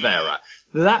 massive error.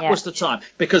 That was the time,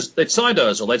 because they'd signed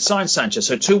Ozil, they'd signed Sanchez,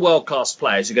 so 2 world-class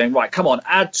players. You're going, right, come on,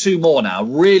 add 2 more now,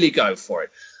 really go for it.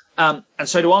 And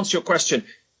so to answer your question,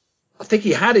 I think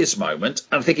he had his moment,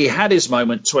 and I think he had his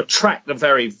moment to attract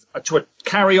to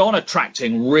carry on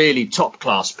attracting really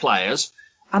top-class players.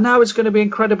 And now it's going to be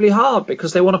incredibly hard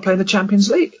because they want to play in the Champions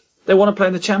League. They want to play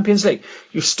in the Champions League.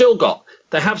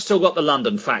 They have still got the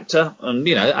London factor, and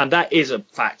and that is a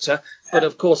factor. But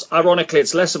of course, ironically,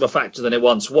 it's less of a factor than it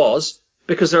once was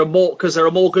because there are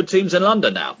more good teams in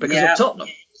London now because of Tottenham.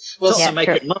 Well,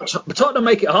 Tottenham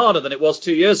make it harder than it was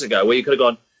 2 years ago, where you could have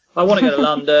gone, I want to go to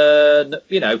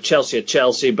London, Chelsea are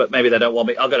Chelsea, but maybe they don't want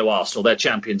me. I'll go to Arsenal. They're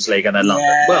Champions League and they're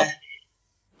London. Well,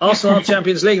 Arsenal are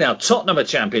Champions League now. Tottenham are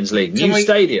Champions League. New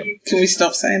stadium. Can we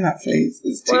stop saying that, please?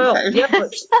 It's too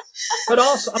but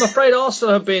Arsenal, I'm afraid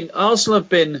Arsenal have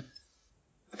been.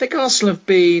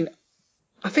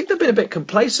 I think they've been a bit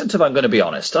complacent, if I'm going to be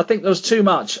honest. I think there was too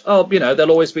much.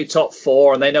 They'll always be top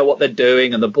 4 and they know what they're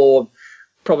doing, and the board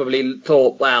probably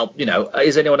thought, well,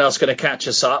 is anyone else going to catch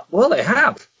us up? Well, they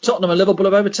have. Tottenham and Liverpool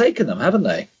have overtaken them, haven't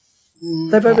they?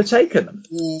 They've overtaken them.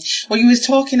 Well, you was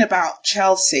talking about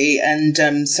Chelsea and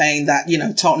saying that,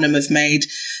 Tottenham have made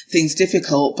things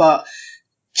difficult, but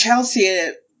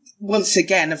Chelsea, once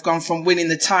again, have gone from winning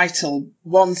the title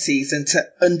one season to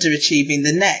underachieving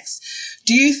the next.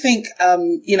 Do you think,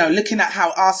 looking at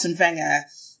how Arsene Wenger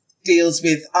deals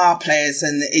with our players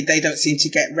and they don't seem to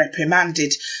get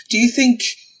reprimanded, do you think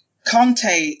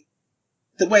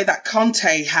the way that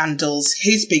Conte handles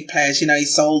his big players, he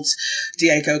sold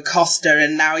Diego Costa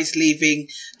and now he's leaving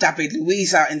David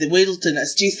Luiz out in the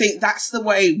wilderness. Do you think that's the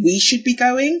way we should be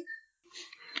going?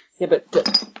 Yeah, but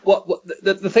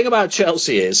the thing about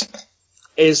Chelsea is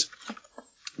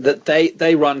that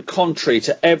they run contrary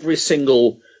to every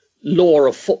single law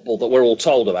of football that we're all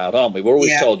told about, aren't we? We're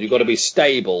always told you've got to be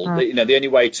stable. The only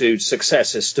way to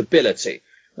success is stability.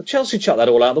 Well, Chelsea chucked that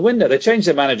all out the window. They change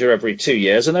their manager every 2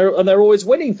 years, and they're always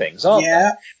winning things, aren't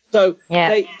they? So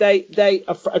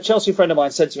a Chelsea friend of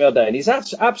mine said to me the other day, and he's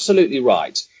absolutely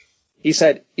right. He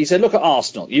said, look at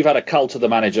Arsenal. You've had a cult of the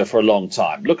manager for a long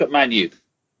time. Look at Man U.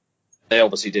 They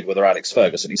obviously did with their Alex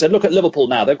Ferguson. He said, look at Liverpool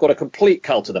now. They've got a complete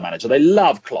cult of the manager. They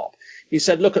love Klopp. He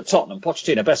said, look at Tottenham,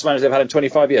 Pochettino, best manager they've had in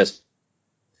 25 years.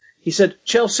 He said,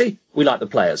 Chelsea, we like the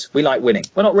players. We like winning.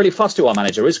 We're not really fussed who our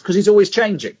manager is because he's always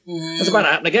changing. That's about to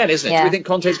happen again, isn't it? Do we think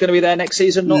Conte's going to be there next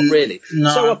season? Not really. No.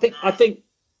 So I think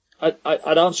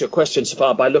I'd answer your question,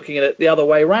 Safar, by looking at it the other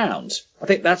way round. I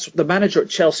think that's the manager at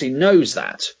Chelsea knows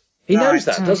that. He knows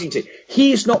that, doesn't he?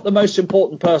 He's not the most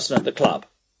important person at the club.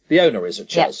 The owner is at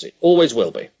Chelsea. Always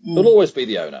will be. He'll always be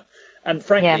the owner. And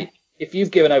frankly, if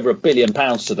you've given over £1 billion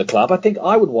to the club, I think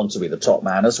I would want to be the top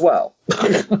man as well.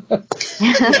 I'd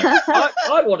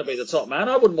want to be the top man.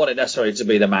 I wouldn't want it necessarily to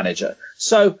be the manager.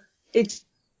 So it's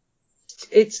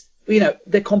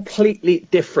they're completely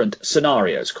different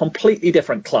scenarios, completely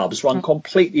different clubs run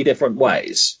completely different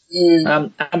ways.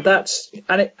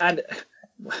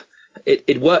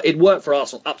 It worked for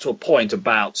Arsenal up to a point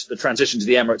about the transition to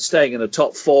the Emirates, staying in the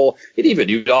top 4. It even,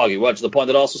 you'd argue, worked to the point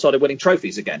that Arsenal started winning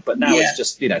trophies again. But now it's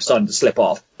just, starting to slip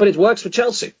off. But it works for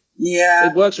Chelsea. Yeah.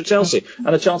 It works for Chelsea.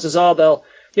 And the chances are they'll,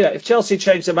 if Chelsea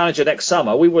changed their manager next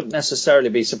summer, we wouldn't necessarily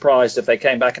be surprised if they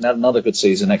came back and had another good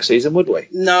season next season, would we?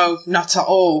 No, not at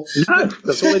all. No,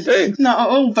 that's all they do. Not at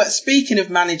all. But speaking of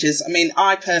managers,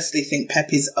 I personally think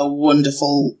Pep is a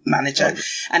wonderful manager.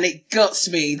 And it guts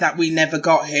me that we never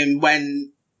got him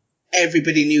when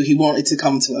everybody knew he wanted to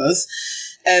come to us.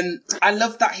 I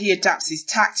love that he adapts his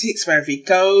tactics wherever he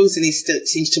goes, and he still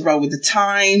seems to roll with the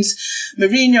times.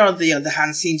 Mourinho, on the other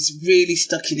hand, seems really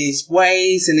stuck in his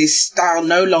ways, and his style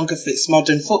no longer fits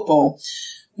modern football.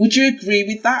 Would you agree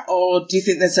with that, or do you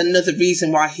think there's another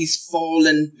reason why he's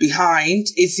fallen behind?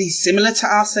 Is he similar to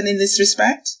Arsene in this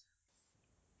respect?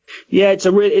 Yeah, it's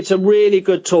a really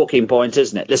good talking point,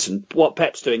 isn't it? Listen, what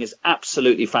Pep's doing is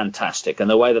absolutely fantastic, and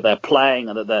the way that they're playing,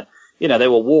 and that they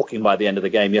were walking by the end of the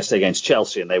game yesterday against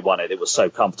Chelsea, and they won it. It was so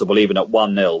comfortable, even at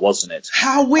 1-0, wasn't it?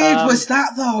 How weird was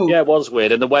that, though? Yeah, it was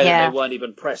weird, and the way that they weren't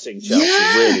even pressing Chelsea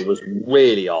really was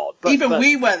really odd. But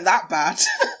we weren't that bad.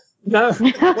 No,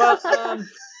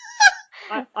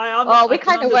 well, we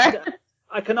kind of were.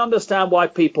 I can understand why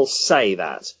people say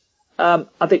that. I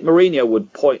think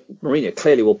Mourinho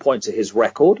clearly will point to his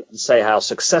record and say how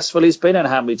successful he's been and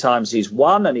how many times he's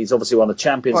won, and he's obviously won the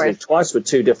Champions League twice with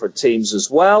 2 different teams as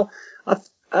well.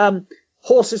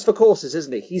 Horses for courses,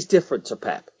 isn't he? He's different to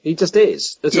Pep. He just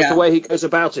is. It's just the way he goes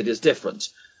about it is different.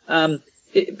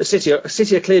 City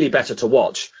are clearly better to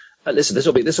watch. Listen, this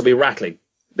will be rattling.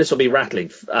 This will be rattling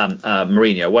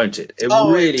Mourinho, won't it? It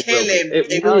really will.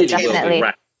 It really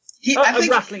will be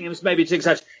rattling him is maybe too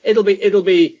exaggerated. It'll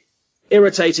be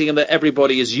irritating him that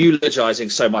everybody is eulogizing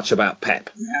so much about Pep.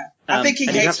 Yeah. I think he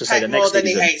hates Pep more than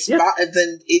he hates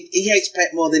he hates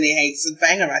Pep more than he hates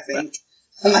Wenger, I think.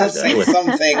 And that's saying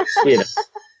something.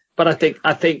 But I think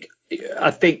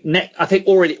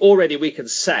already we can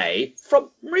say from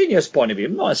Mourinho's point of view,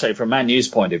 not necessarily from Man U's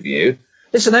point of view.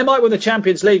 Listen, they might win the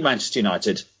Champions League, Manchester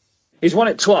United. He's won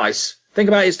it twice. Think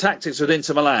about his tactics with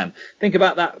Inter Milan. Think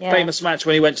about that famous match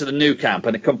when he went to the Nou Camp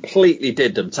and it completely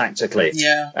did them tactically.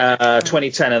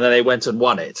 2010, and then they went and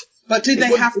won it. But do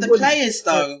they have the players,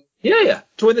 though? Yeah,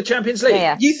 to win the Champions League.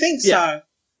 Yeah. You think so?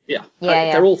 Yeah.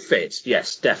 They're all fit.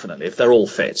 Yes, definitely. If they're all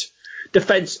fit.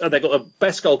 Defence, they've got the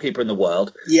best goalkeeper in the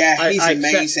world. Yeah, he's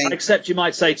amazing. I accept you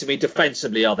might say to me,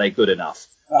 defensively, are they good enough?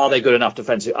 Are they good enough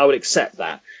defensively? I would accept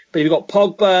that. But you've got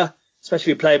Pogba,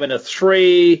 especially if you play him in a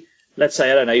 3. Let's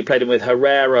say, I don't know, you played him with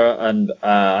Herrera and,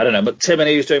 I don't know,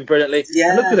 McTominay, who's doing brilliantly. Yeah.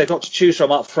 And look who they've got to choose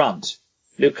from up front.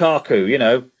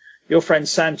 Lukaku, your friend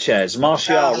Sanchez,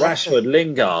 Martial, Rashford,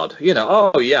 Lingard.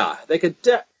 They could...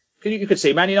 you could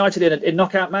see Man United in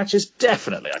knockout matches.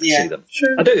 Definitely, I can see them.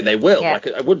 Sure. I don't think they will. Yeah.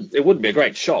 It wouldn't be a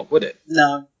great shock, would it?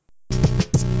 No.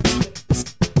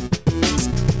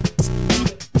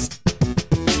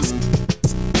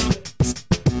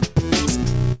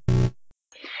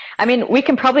 I mean, we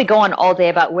can probably go on all day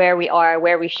about where we are,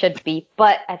 where we should be,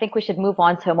 but I think we should move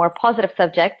on to a more positive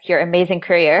subject, your amazing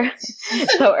career.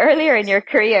 So earlier in your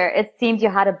career, it seemed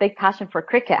you had a big passion for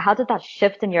cricket. How did that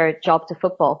shift in your job to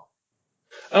football?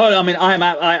 Oh, I mean, I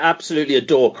absolutely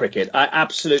adore cricket. I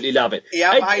absolutely love it.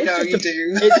 Yeah, I know you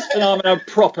do. I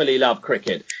properly love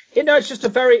cricket. It's just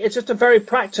a very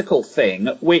practical thing,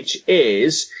 which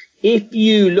is if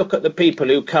you look at the people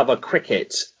who cover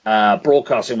cricket,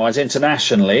 broadcasting wise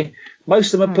internationally,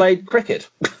 most of them have played cricket.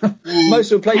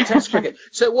 Most of them played Test cricket.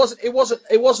 So it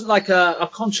wasn't like a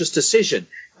conscious decision.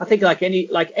 I think like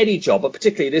any job, but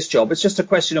particularly this job, it's just a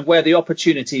question of where the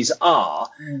opportunities are,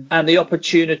 and the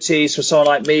opportunities for someone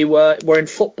like me were in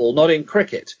football, not in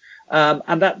cricket,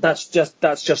 and that's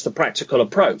just a practical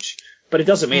approach. But it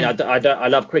doesn't mean I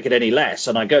love cricket any less,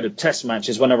 and I go to Test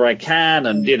matches whenever I can,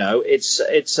 and it's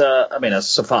I mean, as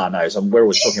Safar knows, we're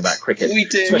always talking about cricket, we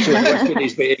do, especially when West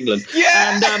Indies beat England.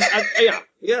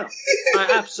 Yeah.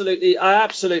 I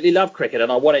absolutely love cricket, and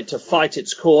I want it to fight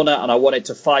its corner, and I want it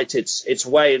to fight its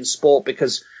way in sport,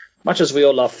 because much as we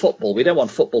all love football, we don't want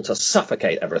football to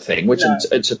suffocate everything, which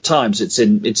at times it's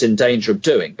in danger of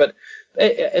doing. But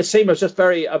it seems just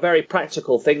a very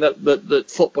practical thing that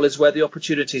football is where the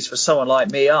opportunities for someone like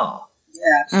me are.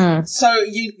 Yeah. So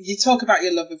you talk about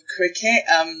your love of cricket.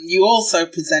 You also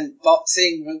present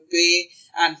boxing, rugby,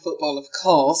 and football, of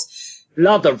course.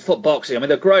 Love the boxing. I mean,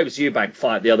 the Groves Eubank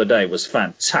fight the other day was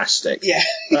fantastic. Yeah.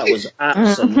 That was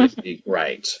absolutely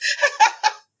great.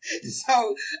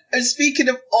 So, speaking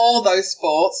of all those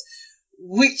sports,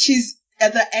 are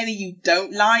there any you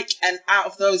don't like? And out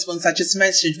of those ones I just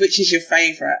mentioned, which is your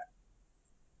favourite?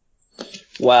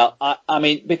 Well, I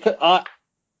mean, because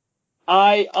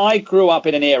I grew up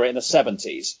in an era in the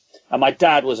 70s, and my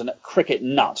dad was a cricket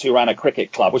nut who ran a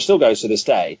cricket club, which still goes to this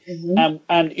day. Mm-hmm.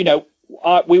 And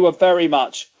we were very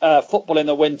much football in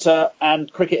the winter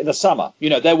and cricket in the summer.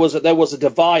 There was a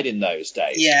divide in those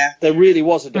days. Yeah. There really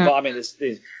was a divide. I mean,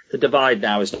 the divide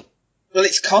now is... Well,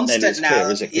 it's constant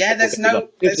now. Clear, yeah, there's no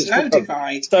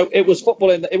divide. So it was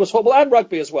football and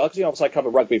rugby as well, because obviously I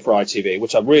covered rugby for ITV,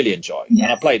 which I really enjoy. Yeah.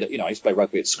 And I played it. I used to play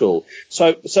rugby at school.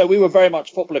 So we were very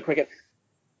much football and cricket.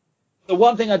 the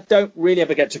one thing I don't really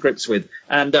ever get to grips with,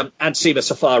 and Seema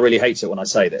Safar really hates it when I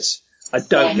say this. I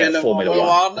don't get Formula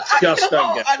One. Just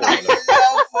don't get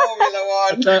Formula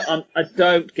One. I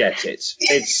don't get it.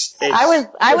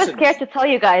 I was scared to tell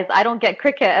you guys I don't get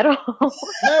cricket at all.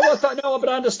 But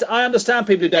I understand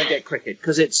people who don't get cricket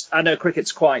because I know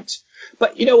cricket's quite.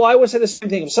 But I always say the same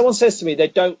thing. If someone says to me they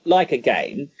don't like a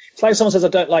game, it's like someone says I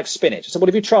don't like spinach. I said, well,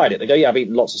 have you tried it? They go, yeah, I've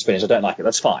eaten lots of spinach. I don't like it.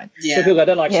 That's fine. Yeah. So people go, I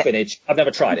don't like spinach. I've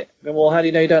never tried it. I go, well, how do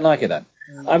you know you don't like it then?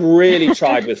 I've really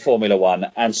tried with Formula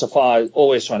One, and Safar is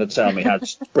always trying to tell me how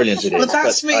brilliant it is.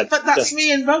 But that's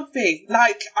me in rugby.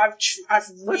 Like I've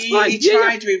really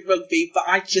tried with rugby, but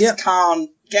I just can't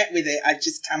get with it. I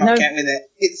just cannot get with it.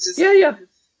 It's just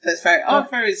That's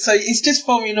very. So it's just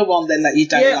Formula One then that you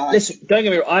don't like. Listen, don't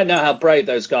get me wrong. I know how brave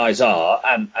those guys are,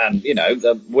 and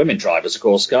the women drivers, of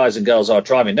course, guys and girls are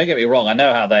driving. Don't get me wrong. I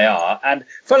know how they are. And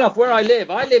funny enough, where I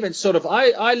live in sort of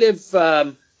I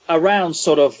live around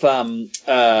sort of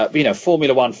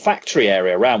Formula One factory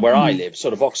area around where I live,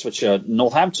 sort of Oxfordshire,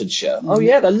 Northamptonshire. Oh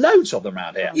yeah, there are loads of them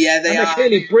around here. Yeah, they're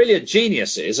clearly brilliant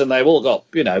geniuses, and they've all got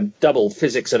double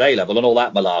physics at A level and all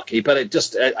that malarkey. But it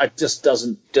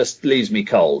just leaves me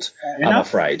cold. I'm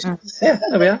afraid. Yeah,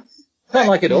 there we are. Can't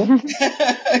like it all.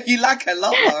 You like a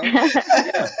lot,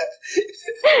 though.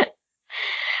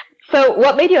 So,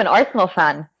 what made you an Arsenal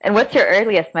fan, and what's your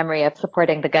earliest memory of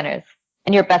supporting the Gunners,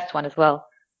 and your best one as well?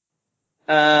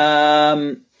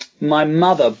 My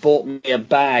mother bought me a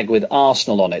bag with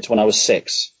Arsenal on it when I was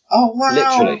 6. Oh wow!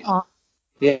 Literally,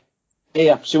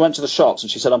 yeah. She went to the shops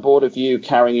and she said, "I'm bored of you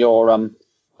carrying your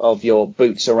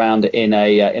boots around in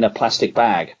a plastic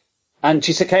bag." And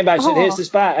she came back and said, "Here's this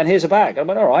bag, and here's a bag." I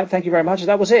went, "All right, thank you very much." And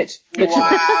that was it. Literally.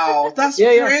 Wow, that's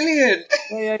brilliant.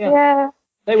 Yeah.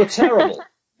 They were terrible.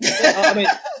 I mean,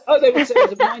 it was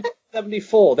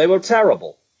 1974. They were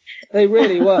terrible. They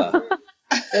really were.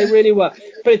 They really were.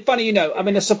 But it's funny,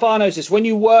 as Safar knows this, when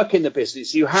you work in the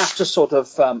business, you have to sort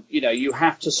of,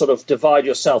 divide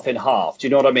yourself in half. Do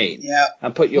you know what I mean? Yeah.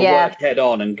 And put your work head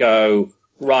on and go,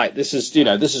 right, this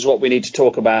is what we need to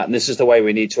talk about, and this is the way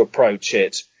we need to approach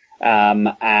it.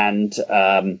 Quite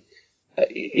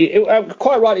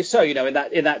rightly so, in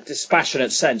that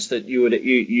dispassionate sense that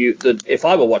that if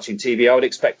I were watching TV, I would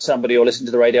expect somebody, or listening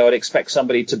to the radio, I'd expect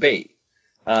somebody to be.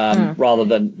 Rather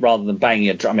than banging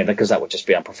your drum, because that would just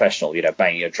be unprofessional,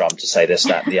 banging your drum to say this,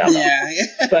 that, and the other.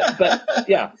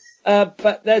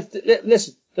 But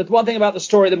listen, the one thing about the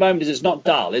story at the moment is it's not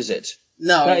dull, is it?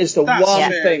 No, that is the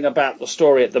one thing about the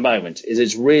story at the moment is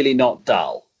it's really not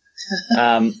dull.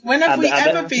 When have we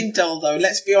ever been dull, though?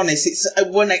 Let's be honest, it's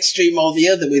one extreme or the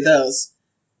other with us.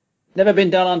 Never been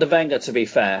dull under Wenger, to be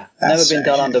fair. Never been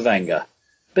dull under Wenger.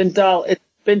 Been dull. It's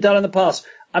been dull in the past.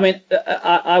 I mean,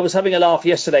 I was having a laugh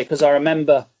yesterday because I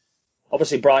remember,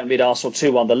 obviously, Brighton beat Arsenal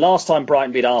 2-1. The last time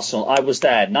Brighton beat Arsenal, I was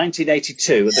there,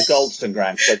 1982, at the Goldstone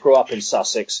Ground, because I grew up in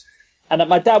Sussex. And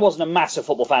my dad wasn't a massive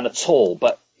football fan at all,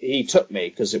 but he took me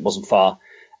because it wasn't far.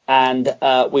 And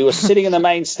we were sitting in the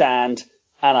main stand,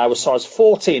 and I was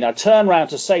 14. I turned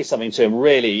round to say something to him,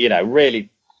 really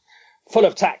full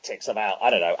of tactics about, I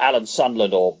don't know, Alan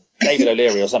Sunderland or David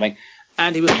O'Leary or something.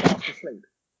 And he was fast asleep.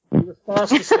 He was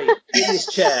fast asleep in his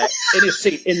chair, in his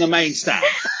seat, in the main stand.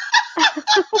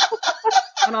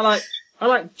 And I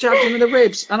jabbed him in the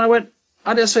ribs. And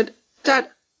I just said, "Dad,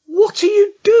 what are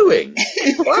you doing?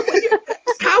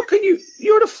 How can you?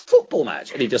 You're at a football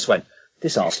match." And he just went,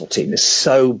 "This Arsenal team is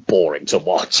so boring to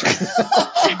watch,"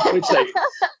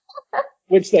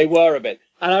 which they were a bit.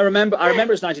 And I remember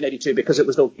it's 1982 because it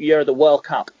was the year of the World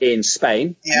Cup in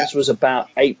Spain. Yeah. This was about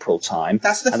April time.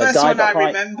 That's the first one I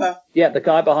remember. Yeah, the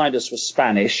guy behind us was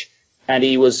Spanish, and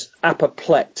he was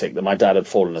apoplectic that my dad had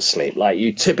fallen asleep. Like,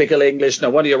 you typical English,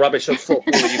 no wonder you're rubbish at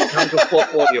football. You come to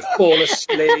football, you fall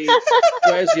asleep.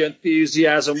 Where's your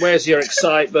enthusiasm? Where's your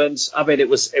excitement? I mean, it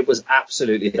was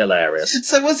absolutely hilarious.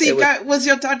 So was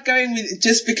your dad going with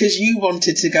just because you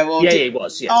wanted to go? Or he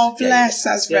was. Yes. Oh, bless.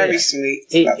 That's very sweet.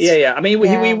 I mean,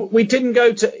 we didn't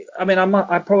go to. I mean,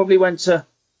 I probably went to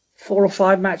 4 or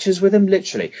 5 matches with him.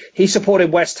 Literally, he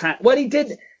supported West Ham. Well, he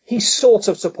did. He sort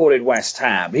of supported West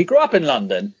Ham. He grew up in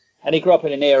London, and he grew up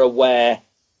in an era where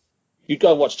you'd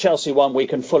go and watch Chelsea one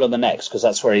week and Fulham the next, because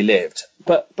that's where he lived.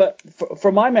 But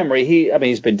from my memory,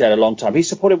 he's been dead a long time. He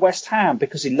supported West Ham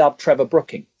because he loved Trevor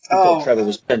Brooking. He thought Trevor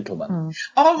was a gentleman.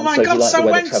 Oh my God! So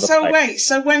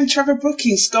when Trevor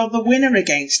Brooking scored the winner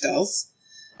against us.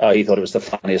 Oh, he thought it was the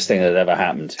funniest thing that had ever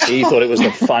happened. He thought it was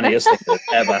the funniest thing that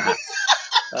had ever happened.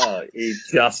 Oh, he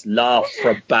just laughed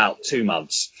for about 2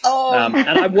 months. And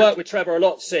I've worked with Trevor a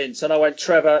lot since, and I went,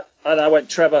 Trevor,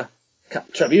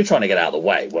 you're trying to get out of the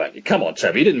way, weren't you? Come on,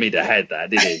 Trevor, you didn't mean to head that,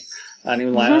 did you? And he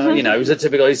was like, oh, you know, it was a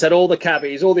typical. He said all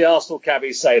the Arsenal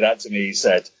cabbies say that to me. He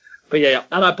said, but yeah,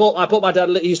 and I bought my dad.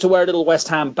 He used to wear a little West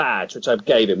Ham badge, which I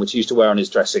gave him, which he used to wear on his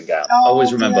dressing gown. I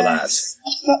always remember that.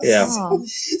 Yeah.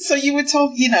 So you were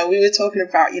talking, we were talking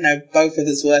about, both of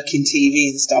us work in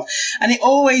TV and stuff, and it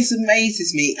always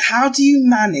amazes me. How do you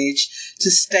manage to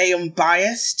stay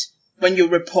unbiased when you're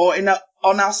reporting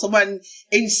on us? When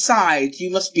inside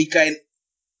you must be going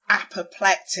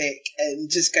apoplectic and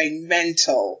just going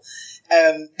mental.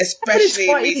 Especially but it's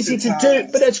quite easy to do.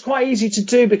 But it's quite easy to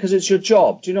do because it's your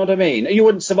job. Do you know what I mean? You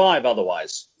wouldn't survive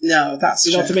otherwise. No, that's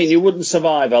true. You know what I mean? You wouldn't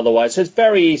survive otherwise. So it's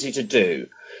very easy to do.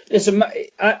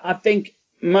 I think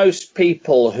most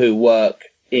people who work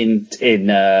in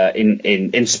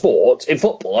sport, in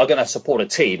football, are going to support a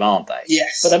team, aren't they?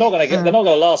 Yes. But they're not going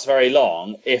to last very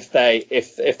long if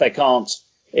they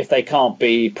can't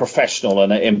be professional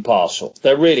and impartial.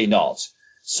 They're really not.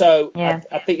 So yeah.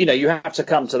 I think, you have to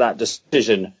come to that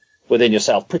decision within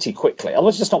yourself pretty quickly.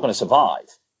 Otherwise, you're just not going to survive.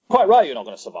 Quite right, you're not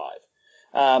going to survive.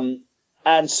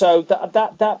 And so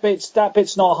that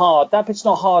bit's not hard. That bit's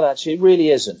not hard, actually. It really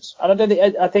isn't. And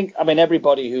I think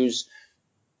everybody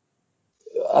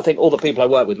I think all the people I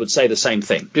work with would say the same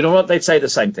thing. Do you know what? They'd say the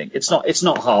same thing. It's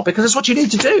not hard because it's what you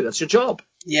need to do. That's your job.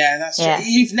 Yeah, that's true.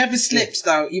 You've never slipped,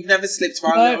 though. You've never slipped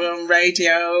while you're on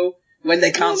radio when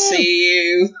they can't see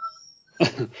you.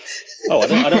 Oh,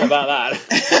 I don't know about that.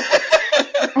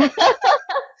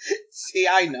 See,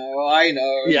 I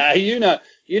know. Yeah, you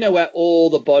know where all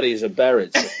the bodies are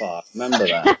buried so far. Remember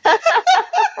that?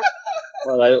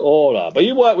 Well, they all are. But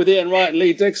you work with Ian Wright and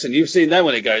Lee Dixon. You've seen them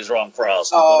when it goes wrong for us.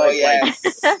 Oh,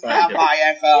 yes. Have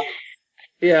I ever?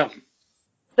 Yeah.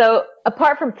 So,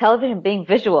 apart from television being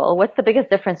visual, what's the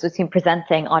biggest difference between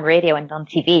presenting on radio and on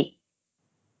TV?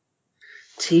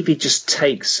 TV just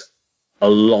takes a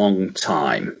long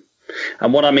time.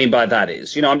 And what I mean by that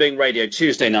is, I'm doing radio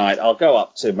Tuesday night. I'll go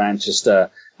up to Manchester.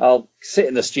 I'll sit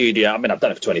in the studio. I've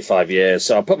done it for 25 years.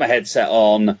 So I'll put my headset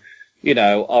on,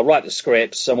 I'll write the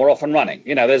scripts and we're off and running.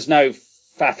 There's no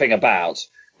faffing about.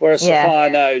 Whereas Sophia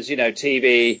knows,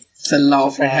 TV. It's a lot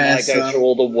of rehearsal. I go through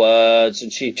all the words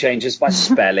and she changes my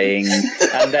spelling.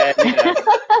 And then,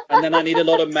 and then I need a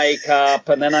lot of makeup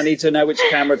and then I need to know which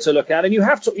camera to look at. And you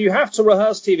have to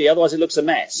rehearse TV. Otherwise it looks a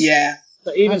mess. Yeah.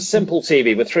 But even simple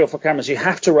TV with 3 or 4 cameras, you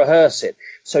have to rehearse it.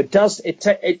 So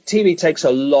TV takes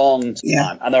a long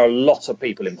time, and there are a lot of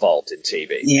people involved in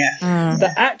TV. Yeah,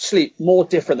 they're actually more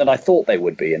different than I thought they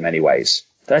would be in many ways.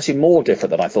 They're actually more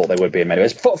different than I thought they would be in many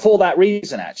ways. For that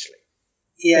reason, actually.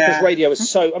 Yeah. Because radio is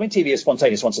TV is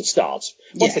spontaneous once it starts.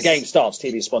 Once the game starts,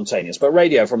 TV is spontaneous. But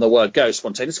radio, from the word go,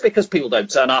 spontaneous, because people don't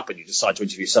turn up and you decide to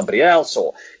interview somebody else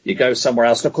or you go somewhere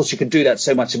else. And, of course, you can do that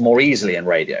so much more easily in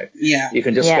radio. Yeah. You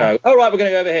can just go, oh, right, we're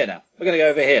going to go over here now. We're going to go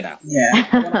over here now.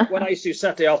 Yeah. When I used to do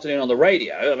Saturday afternoon on the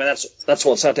radio, that's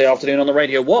what Saturday afternoon on the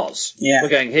radio was. Yeah. We're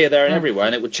going here, there, and everywhere,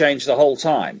 and it would change the whole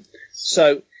time.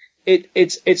 So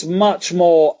it's much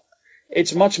more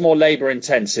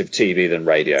labour-intensive TV than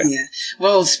radio. Yeah.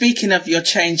 Well, speaking of your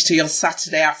change to your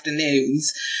Saturday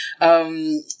afternoons,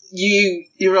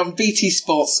 you're on BT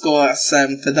Sports Score.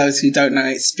 For those who don't know,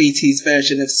 it's BT's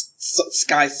version of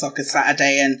Sky Soccer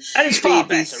Saturday, and it's far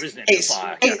better, isn't it?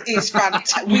 It's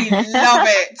fantastic. We love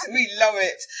it. We love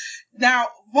it. Now,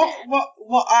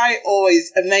 what I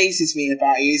always amazes me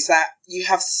about you is that you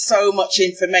have so much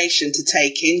information to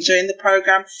take in during the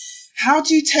programme. How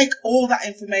do you take all that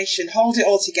information, hold it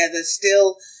all together,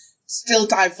 still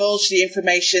divulge the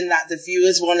information that the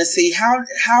viewers want to see?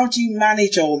 How do you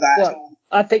manage all that? Well,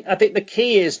 I think the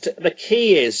key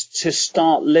is to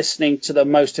start listening to the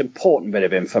most important bit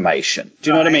of information. Do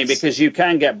you know what I mean? Because you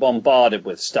can get bombarded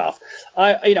with stuff.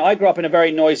 I grew up in a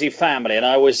very noisy family, and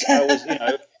I was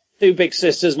 2 big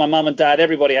sisters, my mum and dad,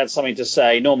 everybody had something to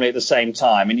say, normally at the same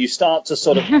time, and you start to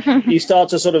sort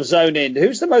of zone in.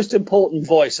 Who's the most important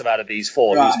voice out of these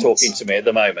 4 who's talking to me at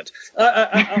the moment?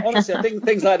 Honestly, I think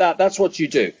things like that, that's what you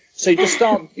do. So you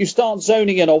start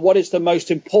zoning in on what is the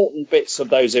most important bits of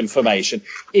those information.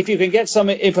 If you can get some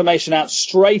information out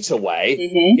straight away,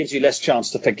 it gives you less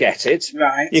chance to forget it.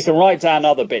 Right. You can write down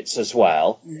other bits as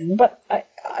well. But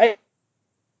I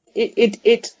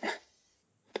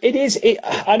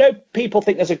know people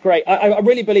think there's I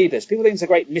really believe this. People think there's a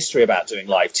great mystery about doing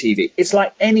live TV. It's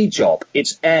like any job.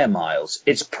 It's air miles.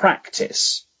 It's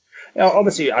practice.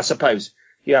 Obviously, I suppose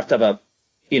you have to have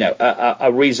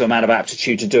a reasonable amount of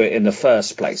aptitude to do it in the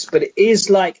first place. But it is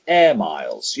like air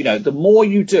miles. The more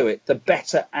you do it, the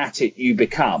better at it you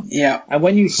become. Yeah. And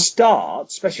when you start,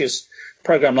 especially as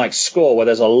program like Score, where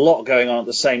there's a lot going on at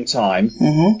the same time,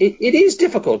 it is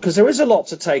difficult because there is a lot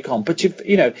to take on. But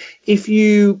if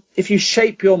you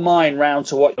shape your mind round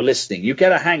to what you're listening, you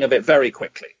get a hang of it very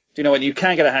quickly. And you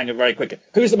can get a hang of it very quickly.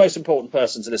 Who's the most important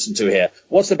person to listen to here?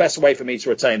 What's the best way for me to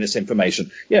retain this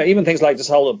information? Even things like just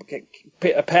hold a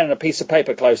pen and a piece of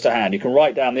paper close to hand. You can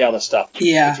write down the other stuff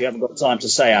if you haven't got time to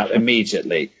say out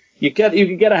immediately. You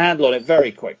can get a handle on it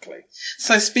very quickly.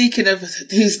 So speaking of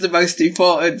who's the most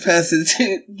important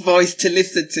voice to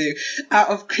listen to, out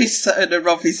of Chris Sutton and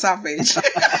Robbie Savage, who's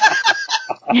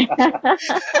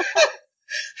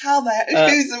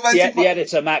the most important? The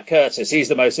editor, Matt Curtis, he's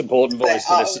the most important voice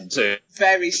to listen to.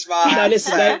 Very smart.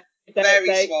 Listen,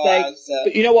 very smart.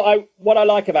 But you know what I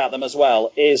like about them as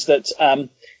well is that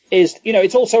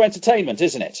it's also entertainment,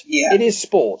 isn't it? Yeah. It is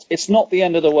sport. It's not the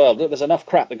end of the world. There's enough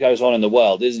crap that goes on in the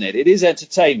world, isn't it? It is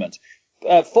entertainment.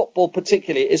 Football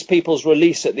particularly is people's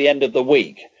release at the end of the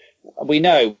week. We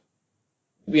know,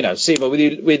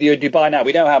 Seema, with your Dubai Now,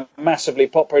 we know how massively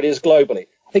popular it is globally.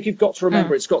 I think you've got to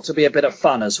remember it's got to be a bit of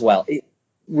fun as well.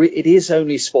 It is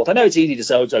only sport. I know it's easy to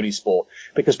say it's only sport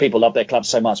because people love their clubs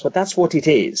so much, but that's what it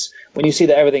is when you see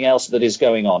that everything else that is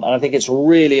going on. And I think it's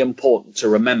really important to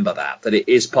remember that it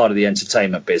is part of the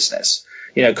entertainment business.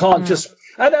 Can't just...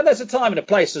 And there's a time and a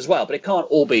place as well, but it can't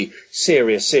all be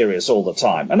serious all the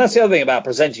time. And that's the other thing about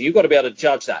presenting. You've got to be able to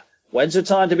judge that. When's the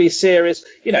time to be serious?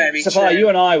 Sophia, you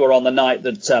and I were on the night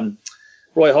that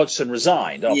Roy Hodgson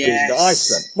resigned after losing to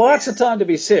Iceland. Well, that's the time to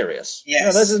be serious.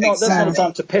 Yes, this is not a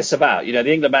time to piss about.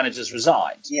 The England manager's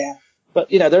resigned. Yeah. But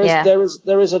there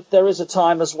is a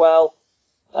time as well,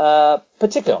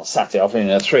 particularly on Saturday afternoon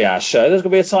in a 3-hour show. There's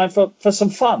going to be a time for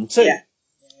some fun too. Yeah.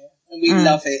 And we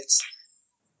love it.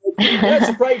 It's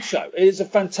a great show. It is a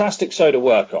fantastic show to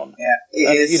work on. Yeah,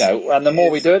 it is. And the more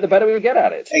we do it, the better we will get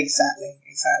at it. Exactly.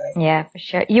 Yeah, for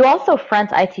sure. You also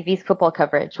front ITV's football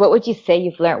coverage. What would you say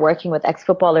you've learned working with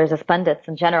ex-footballers as pundits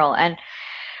in general? And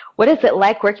what is it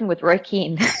like working with Roy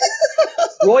Keane?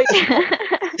 Roy,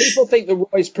 people think that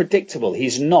Roy's predictable.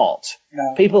 He's not.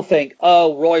 No. People think,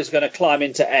 Roy's going to climb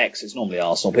into X. It's normally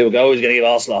Arsenal. People go, he's going to give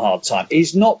Arsenal a hard time.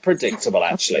 He's not predictable,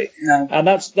 actually. No. And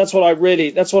that's what I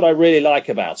really like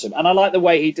about him. And I like the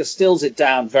way he distills it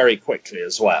down very quickly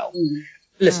as well.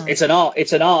 Listen, it's an art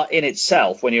in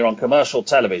itself when you're on commercial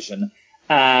television,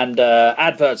 and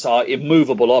adverts are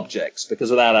immovable objects because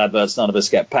without adverts, none of us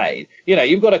get paid.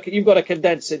 You've got to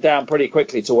condense it down pretty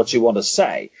quickly to what you want to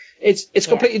say. It's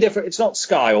completely different. It's not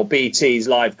Sky or BT's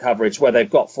live coverage where they've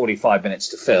got 45 minutes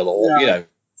to fill or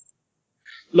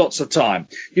lots of time.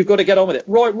 You've got to get on with it.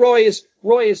 Roy is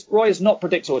not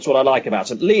predictable. It's what I like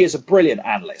about him. Lee is a brilliant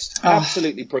analyst,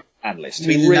 absolutely brilliant analyst.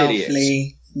 He really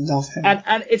is. Love him.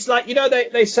 And it's like,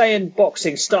 they say in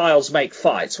boxing, styles make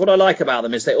fights. What I like about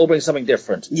them is they all bring something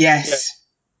different. Yes.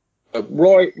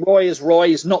 Roy is Roy.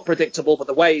 He's not predictable, but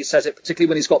the way he says it, particularly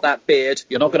when he's got that beard,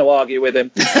 you're not going to argue with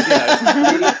him.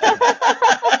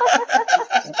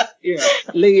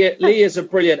 Lee is a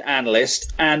brilliant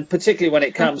analyst, and particularly when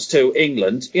it comes to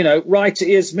England, Wright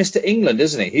is Mr. England,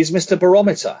 isn't he? He's Mr.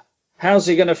 Barometer. How's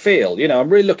he going to feel? I'm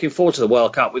really looking forward to the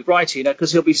World Cup with Wrighty,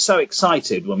 because he'll be so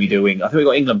excited when we do England. I think we've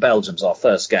got England-Belgium's our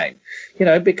first game,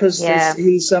 because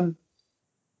it's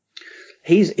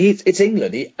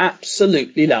England. He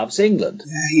absolutely loves England.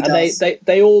 Yeah, he does. And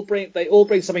they all bring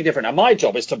something different. And my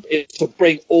job is to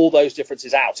bring all those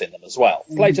differences out in them as well.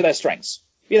 Play to their strengths.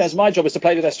 My job is to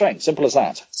play to their strengths. Simple as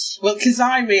that. Well, because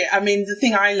the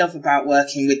thing I love about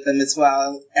working with them as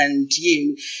well, and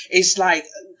you, is like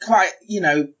quite,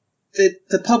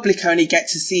 the public only get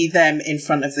to see them in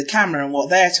front of the camera and what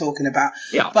they're talking about.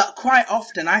 Yeah. But quite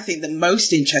often, I think the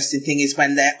most interesting thing is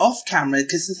when they're off camera,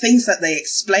 because the things that they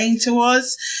explain to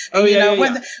us,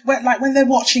 when they're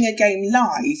watching a game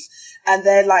live, and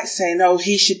they're like saying,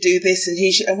 he should do this and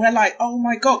he should, and we're like, oh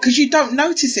my God, because you don't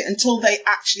notice it until they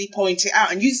actually point it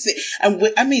out. And you see, and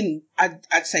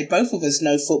I'd say both of us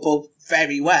know football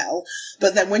very well,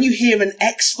 but then when you hear an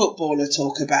ex-footballer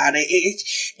talk about it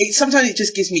sometimes it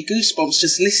just gives me goosebumps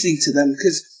just listening to them,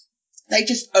 because they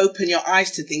just open your eyes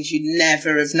to things you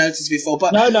never have noticed before.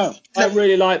 But no, I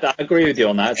really like that. I agree with you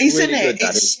on that. It's isn't really it?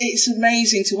 Good, it's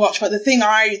amazing to watch. But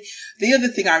the other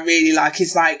thing I really like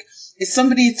is like, if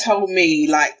somebody had told me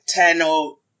like 10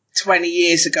 or 20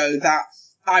 years ago that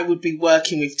I would be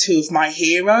working with two of my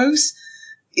heroes,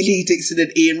 Lee Dixon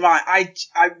and Ian Wright, I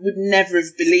would never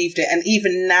have believed it. And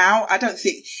even now, I don't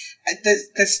think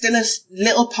there's still a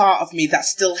little part of me that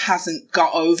still hasn't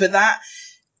got over that.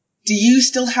 Do you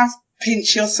still have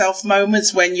pinch yourself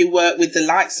moments when you work with the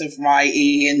likes of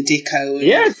Wrighty and Dicko?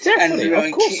 Yeah, definitely.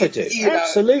 Of course I do.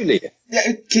 Absolutely.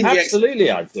 I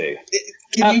do.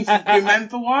 Can you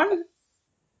remember one?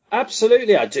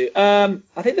 Absolutely, I do. I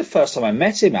think the first time I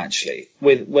met him actually,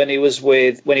 when he worked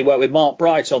with Mark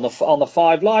Bright on the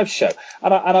 5 Live show,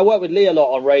 and I worked with Lee a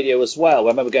lot on radio as well. I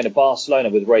remember going to Barcelona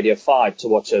with Radio 5 to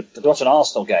watch an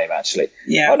Arsenal game actually.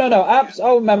 Yeah. Oh no,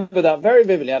 I remember that very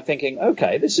vividly. I'm thinking,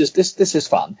 okay, this is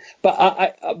fun.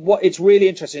 But what it's really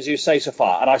interesting as you say so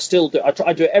far, and I still do.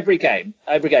 I do it every game.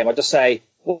 I just say,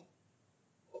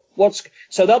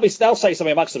 so they'll say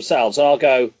something amongst themselves, and I'll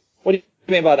go, what do you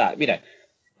mean by that?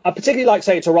 I particularly like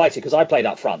saying it to Wrighty because I played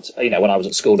up front, when I was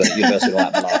at school and at University of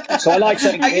London. So I like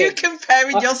saying. Are you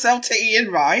comparing yourself to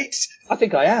Ian Wright? I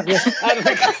think I am. Yes.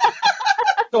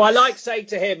 So I like saying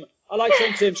to him,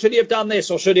 should he have done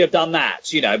this or should he have done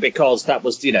that? Because that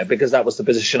was the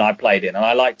position I played in, and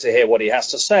I like to hear what he has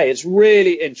to say. It's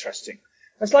really interesting.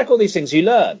 It's like all these things you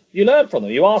learn. You learn from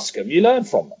them. You ask them. You learn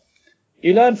from them.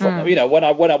 You learn from them. When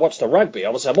I watch the rugby,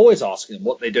 obviously I'm always asking them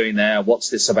what they're doing there, what's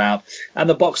this about. And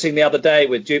the boxing the other day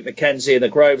with Duke McKenzie and the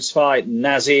Groves fight, and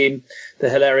Nazim,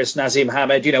 the hilarious Nazim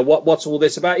Hamed, what's all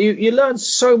this about? You learn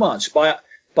so much by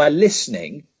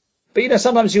listening. But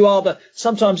sometimes you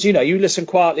listen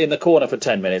quietly in the corner for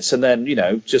 10 minutes and then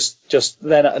just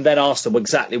then ask them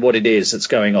exactly what it is that's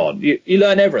going on. You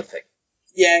learn everything.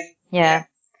 Yeah. I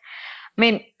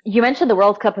mean, you mentioned the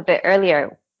World Cup a bit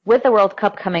earlier. With the World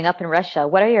Cup coming up in Russia,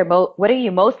 what are you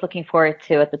most looking forward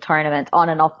to at the tournament, on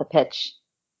and off the pitch?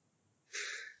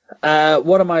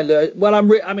 What am I? Well, I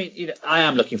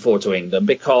am looking forward to England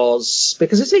because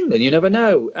it's England. You never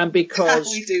know, and because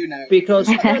we do know. Because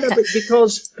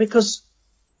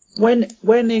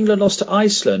when England lost to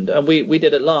Iceland and we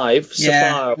did it live,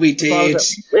 we did.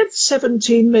 We had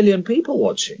 17 million people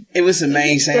watching. It was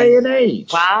amazing. Day and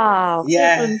age. Wow.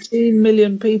 Yeah. 17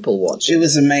 million people watching. It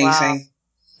was amazing. Wow.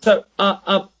 So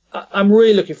I'm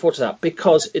really looking forward to that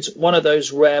because it's one of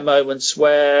those rare moments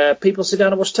where people sit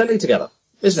down and watch telly together,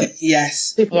 isn't it?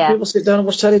 Yes. People sit down and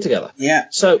watch telly together. Yeah.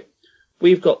 So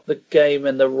we've got the game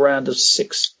in the round of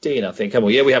 16, I think.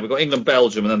 We have. We've got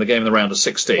England-Belgium and then the game in the round of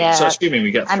 16. Yeah. So assuming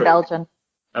we get through.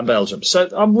 And Belgium. So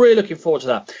I'm really looking forward to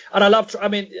that. And I love, to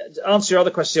answer your other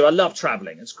question, I love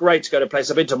travelling. It's great to go to a place.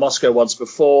 I've been to Moscow once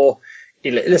before.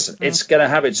 Listen, it's going to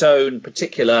have its own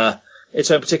particular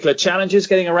challenges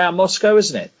getting around Moscow,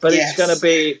 isn't it? But It's going to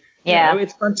be,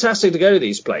 it's fantastic to go to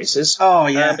these places. Oh,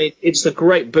 yeah. It's the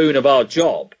great boon of our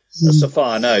job, as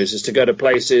Sophia knows, is to go to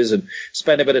places and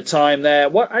spend a bit of time there.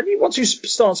 Once you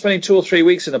start spending 2 or 3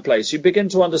 weeks in a place, you begin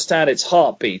to understand its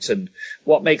heartbeat and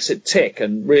what makes it tick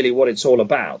and really what it's all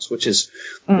about, which is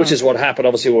what happened,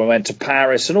 obviously, when we went to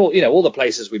Paris and all the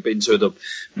places we've been to, the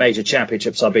major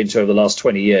championships I've been to over the last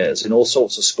 20 years in all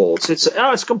sorts of sports. It's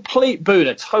a complete boon,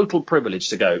 a total privilege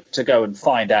to go and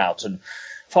find out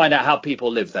how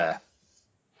people live there.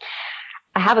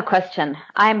 I have a question.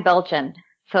 I'm Belgian.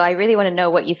 So I really want to know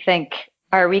what you think.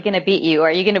 Are we going to beat you? Or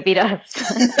are you going to beat us?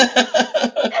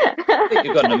 I think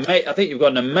you've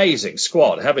got an amazing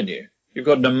squad, haven't you? You've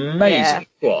got an amazing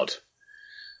squad.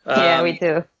 Yeah, we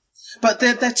do. But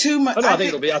they're too much. I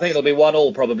think it'll be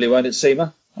 1-1 probably, won't it,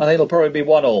 Seema? I think it'll probably be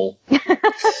 1-1.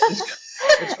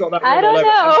 It's got that. I don't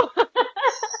know.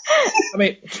 I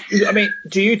mean,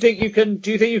 do you think you can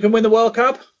win the World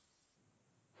Cup?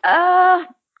 I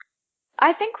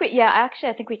think we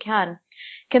can.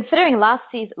 Considering the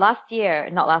last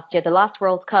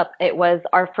World Cup, it was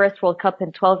our first World Cup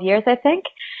in 12 years, I think.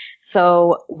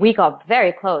 So we got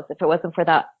very close. If it wasn't for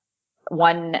that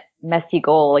one messy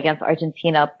goal against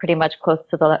Argentina, pretty much close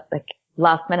to the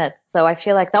last minute. So I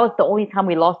feel like that was the only time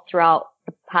we lost throughout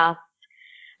the past,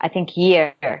 I think,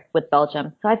 year with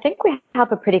Belgium. So I think we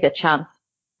have a pretty good chance.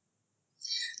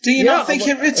 Do you not think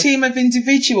you're a team of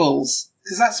individuals?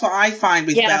 Because that's what I find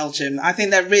with Belgium. I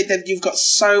think you've got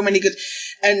so many good,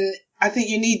 and I think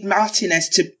you need Martinez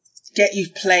to get you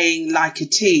playing like a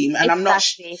team. And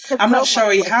exactly. I'm not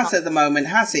sure he has at the moment,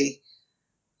 has he?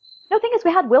 The thing is,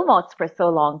 we had Wilmots for so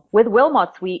long. With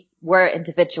Wilmots, we were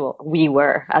individual. We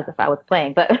were, as if I was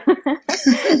playing, but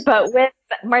but with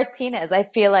Martinez, I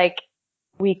feel like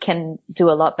we can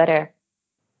do a lot better.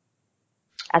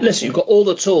 Listen, you've got all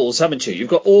the tools, haven't you? You've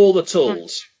got all the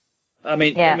tools. I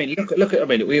mean, look at. I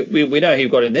mean, we know who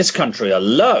you've got in this country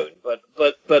alone, but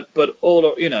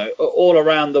all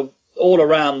around the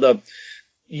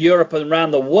Europe and around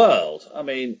the world. I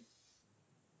mean,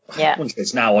 I wouldn't say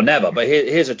it's now or never, but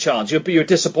here's a chance. You were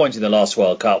disappointed in the last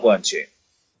World Cup, weren't you?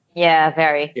 Yeah,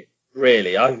 very.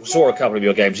 Really, I saw a couple of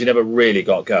your games. You never really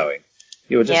got going.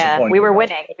 You were disappointed. Yeah, we were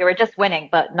winning. We were just winning,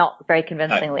 but not very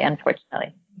convincingly,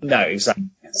 unfortunately. No, exactly.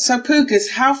 So, Pougas,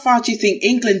 how far do you think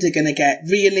England are going to get,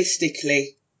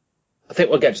 realistically? I think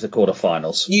we'll get to the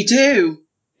quarterfinals. You do?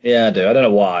 Yeah, I do. I don't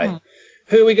know why.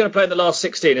 Who are we going to play in the last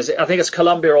 16? I think it's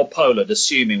Colombia or Poland,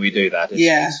 assuming we do that.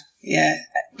 Yeah.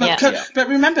 But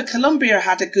remember, Colombia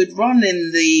had a good run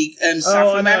in the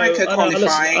South America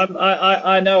qualifying. Listen,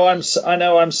 I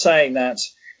know I'm saying that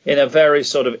in a very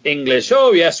sort of English,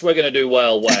 oh yes, we're going to do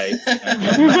well way.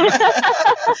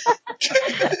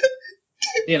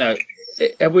 You know,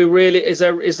 have we really? Is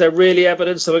there really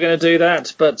evidence that we're going to do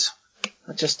that? But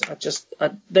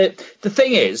the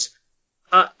thing is,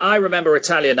 I remember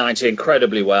Italia 90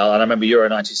 incredibly well, and I remember Euro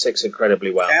 96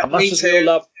 incredibly well. Yeah, and much as we all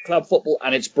love club football,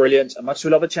 and it's brilliant, and much as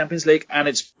we love the Champions League, and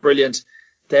it's brilliant,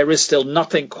 there is still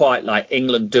nothing quite like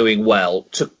England doing well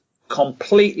to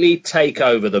completely take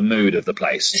over the mood of the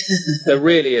place. There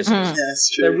really isn't. That's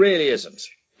true. There really isn't.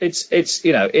 It's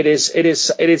you know, it's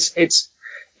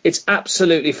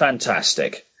absolutely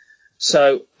fantastic.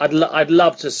 So I'd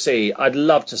love to see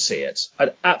it.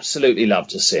 I'd absolutely love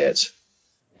to see it.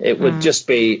 It would just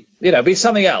be, you know, be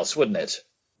something else, wouldn't it?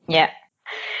 Yeah.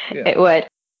 It would.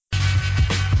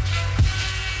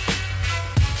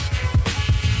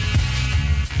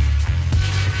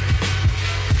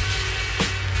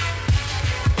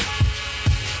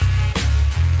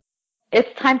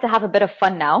 It's time to have a bit of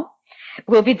fun now.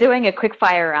 We'll be doing a quick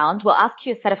fire round. We'll ask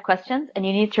you a set of questions and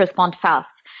you need to respond fast.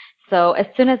 So as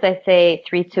soon as I say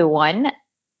 3, 2, 1,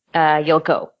 you'll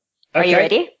go. Are you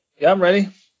ready? Yeah, I'm ready.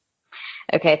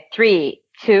 Okay, 3,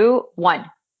 2,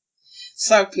 1.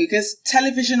 So, Pougas,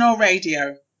 television or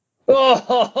radio?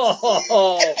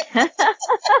 Oh,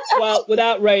 well,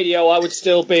 without radio, I would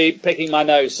still be picking my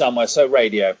nose somewhere. So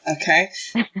radio. Okay.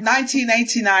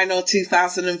 1989 or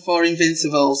 2004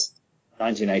 Invincibles?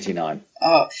 1989.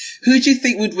 Oh, who do you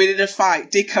think would win in a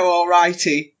fight, Dicko or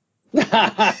Wrighty?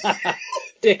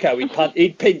 Dicko,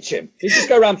 he'd pinch him. He'd just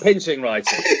go around pinching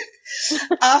Wrighty.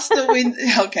 Arsenal win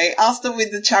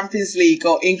the Champions League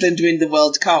or England win the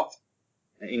World Cup?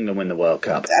 England win the World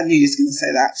Cup. I knew you was going to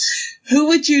say that. Who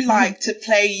would you like to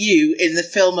play you in the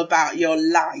film about your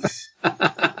life?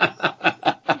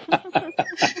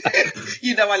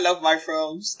 You know I love my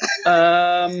films.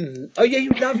 Oh, yeah, you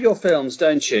love your films,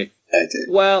 don't you? I do.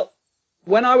 Well,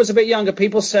 when I was a bit younger,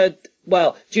 people said,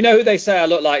 well, do you know who they say I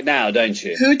look like now, don't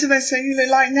you? Who do they say you look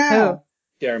like now? Who?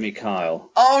 Jeremy Kyle.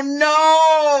 Oh,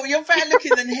 no! You're better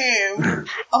looking than him.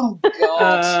 Oh,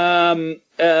 God.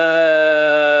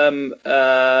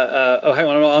 Oh, hang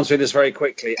on, I'm not answering this very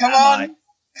quickly. Come on.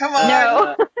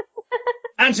 No.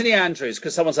 Anthony Andrews,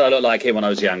 because someone said I looked like him when I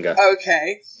was younger.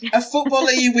 Okay. A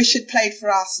footballer you wish had played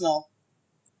for Arsenal?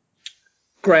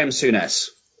 Graham Souness.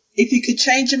 If you could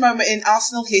change a moment in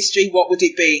Arsenal history, what would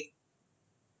it be?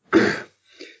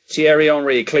 Thierry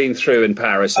Henry clean through in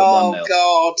Paris at 1-0. Oh,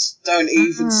 God. Don't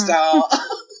even start.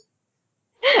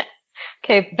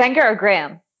 Okay, Wenger or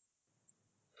Graham?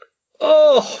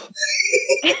 Oh!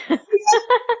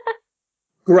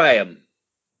 Graham.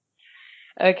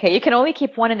 Okay, you can only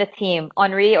keep one in the team,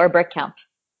 Henry or Bergkamp?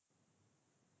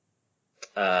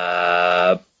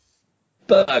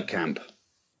 Bergkamp.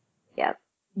 Yeah.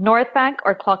 North Bank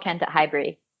or Clockend at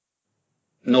Highbury?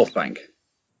 North Bank.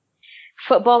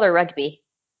 Football or rugby?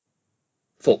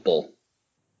 Football.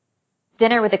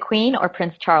 Dinner with the Queen or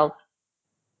Prince Charles?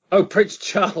 Oh, Prince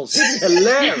Charles.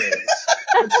 Hilarious.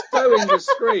 It's so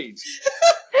indiscreet.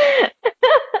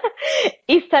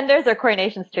 EastEnders or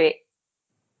Coronation Street?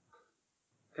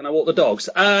 Can I walk the dogs?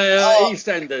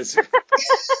 EastEnders.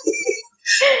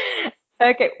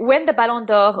 Okay, win the Ballon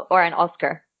d'Or or an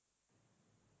Oscar?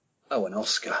 Oh, an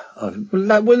Oscar.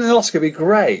 Wouldn't an Oscar be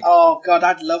great? Oh, God,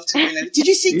 I'd love to win it. Did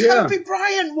you see Kobe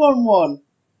Bryant won one?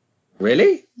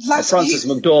 Really? Frances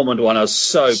McDormand one. I was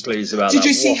so pleased about that. Did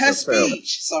you see her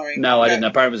speech? Sorry. No, I didn't.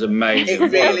 Apparently it was amazing.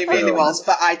 It really, really was,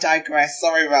 but I digress.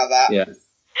 Sorry about that. Yeah.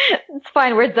 It's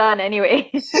fine. We're done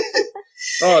anyway.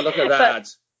 Oh, look at that.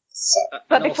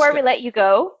 But before we let you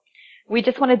go, we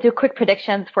just want to do quick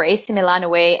predictions for AC Milan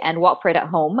away and Watford at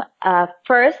home.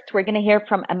 First, we're going to hear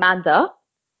from Amanda.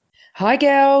 Hi,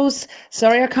 girls.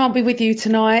 Sorry I can't be with you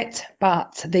tonight,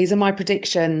 but these are my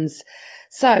predictions.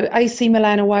 So, AC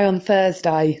Milan away on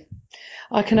Thursday.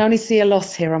 I can only see a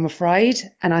loss here, I'm afraid,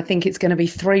 and I think it's going to be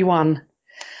 3-1.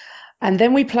 And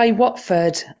then we play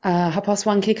Watford,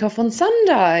 1:30 kick-off on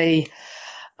Sunday.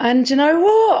 And you know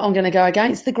what? I'm going to go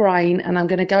against the grain, and I'm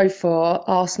going to go for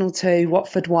Arsenal 2,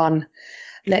 Watford 1.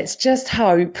 Let's just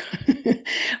hope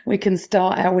we can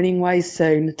start our winning ways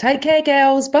soon. Take care,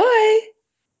 girls. Bye.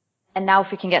 And now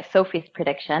if we can get Sophie's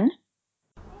prediction.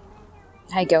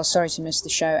 Hey girls, sorry to miss the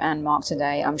show and Mark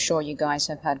today. I'm sure you guys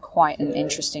have had quite an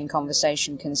interesting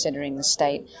conversation considering the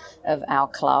state of our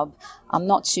club. I'm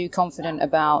not too confident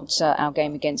about our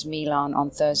game against Milan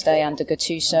on Thursday. Under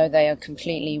Gattuso, they are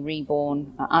completely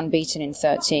reborn, unbeaten in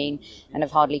 13, and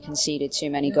have hardly conceded too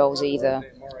many goals either.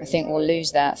 I think we'll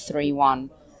lose that 3-1.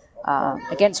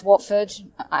 Against Watford,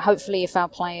 hopefully if our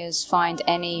players find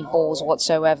any balls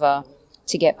whatsoever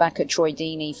to get back at Troy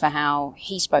Deeney for how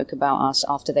he spoke about us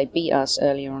after they beat us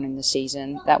earlier on in the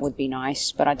season, that would be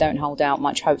nice, but I don't hold out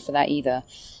much hope for that either.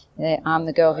 I'm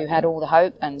the girl who had all the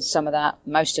hope, and some of that,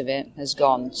 most of it, has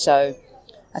gone. So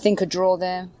I think a draw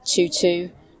there,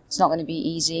 2-2, it's not going to be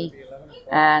easy,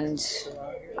 and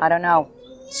I don't know,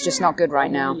 it's just not good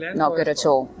right now, not good at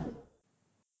all.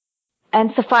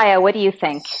 And Sophia, what do you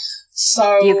think?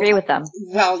 So, do you agree with them?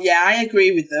 Well, yeah, I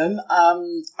agree with them.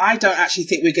 I don't actually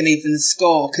think we're going to even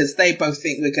score because they both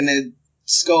think we're going to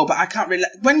score, but I can't really.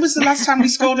 When was the last time we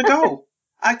scored a goal?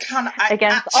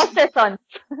 Against Ostersund.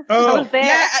 Oh, I was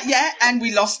there. Yeah, and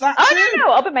we lost that too. No,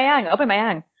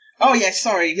 Aubameyang. Oh yeah,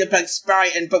 sorry, against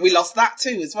Brighton, but we lost that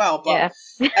too as well. But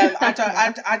yeah.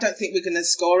 I don't think we're going to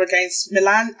score against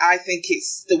Milan. I think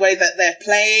it's the way that they're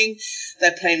playing.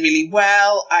 They're playing really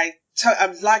well.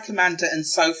 I'm like Amanda and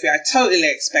Sophie. I totally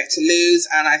expect to lose,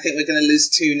 and I think we're going to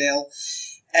lose 2-0.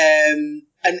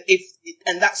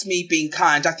 And that's me being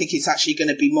kind. I think it's actually going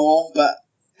to be more, but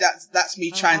that's me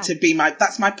trying to be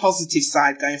that's my positive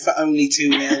side, going for only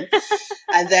 2-0.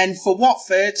 And then for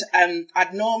Watford,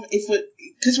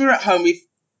 because we're at home,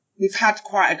 we've had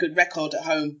quite a good record at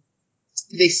home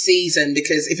this season.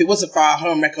 Because if it wasn't for our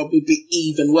home record, we'd be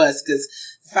even worse. Because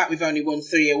the fact we've only won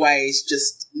 3 away is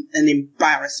just an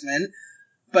embarrassment.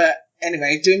 But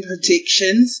anyway, doing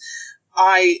predictions,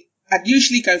 I'd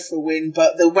usually go for a win,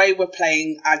 but the way we're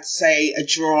playing, I'd say a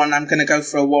draw, and I'm going to go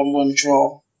for a 1-1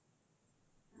 draw.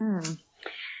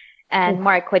 And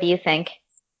Mark, what do you think?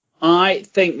 I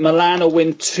think Milan will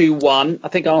win 2-1. I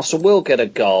think Arsenal will get a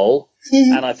goal,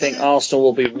 and I think Arsenal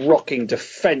will be rocking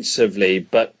defensively,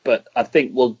 but I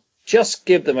think we'll just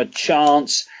give them a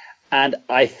chance, and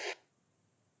I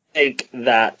think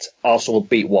that Arsenal will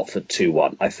beat Watford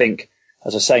 2-1. I think,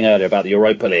 as I was saying earlier about the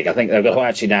Europa League, I think they've got to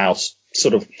actually now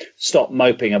sort of stop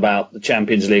moping about the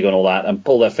Champions League and all that and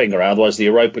pull their finger out, otherwise the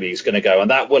Europa League is going to go, and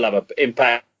that will have an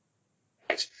impact.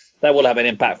 That will have an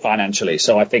impact financially.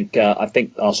 So I think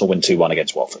Arsenal win 2-1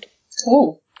 against Watford.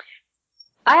 Cool.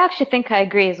 I actually think I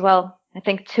agree as well. I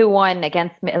think 2-1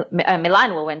 against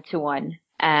Milan will win 2-1,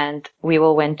 and we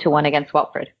will win 2-1 against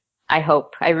Watford. I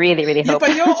hope. I really, really hope. Yeah,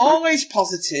 but you're always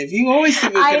positive. You always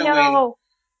think we're going to win. I know.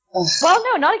 Well,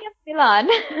 no, not against Milan.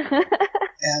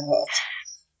 Yeah, well.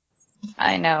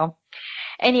 I know.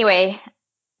 Anyway,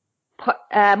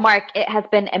 Mark, it has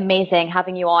been amazing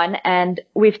having you on, and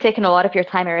we've taken a lot of your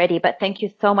time already, but thank you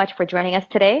so much for joining us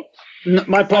today.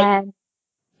 My pleasure.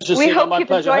 We hope my you've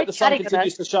pleasure. I hope enjoyed the sun chatting with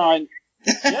continues us. to shine.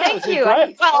 Thank you.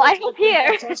 Well, I hope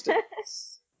here.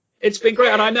 It's been great,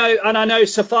 and I know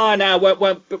Sophia now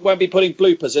won't be putting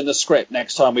bloopers in the script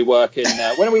next time we work in.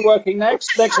 When are we working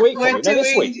next? Next week? We're doing,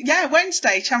 this week? Yeah,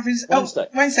 Wednesday Champions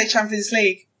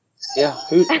League. Yeah,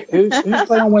 who's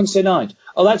playing on Wednesday night?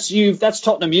 Oh, that's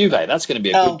Tottenham Juve. That's going to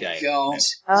be a good game. God.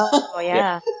 Oh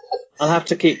yeah. I'll have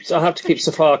to keep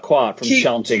Sophia quiet from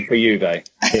chanting for Juve. Yeah.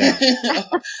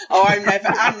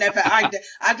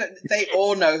 They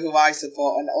all know who I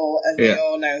support, and they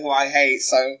all know who I hate.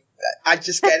 So I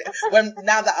just get it.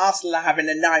 Now that Arsenal are having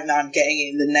a nightmare, I'm getting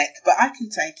it in the neck, but I can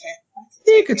take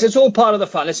it. It's all part of the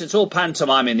fun. Listen, it's all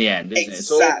pantomime in the end, isn't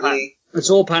it? It's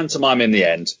all pantomime in the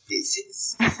end. It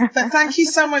is. But thank you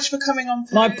so much for coming on.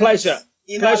 My pleasure.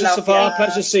 Pleasure, Sophia.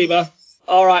 Pleasure, Seema.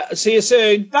 All right. See you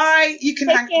soon. Bye. You can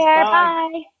Take care.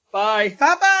 Bye. Bye.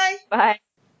 Bye. Bye.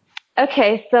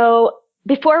 Okay, so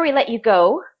before we let you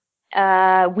go,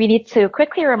 we need to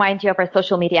quickly remind you of our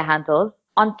social media handles.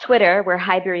 On Twitter, we're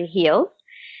Highbury Heels.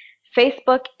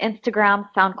 Facebook, Instagram,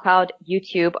 SoundCloud,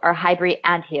 YouTube are Highbury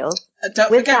and Heels. Don't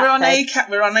forget we're on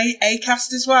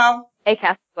Acast as well.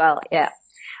 Acast as well, yeah.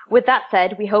 With that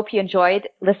said, we hope you enjoyed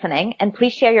listening, and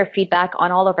please share your feedback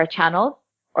on all of our channels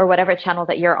or whatever channel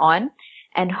that you're on.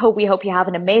 And we hope you have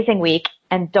an amazing week.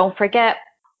 And don't forget,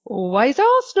 always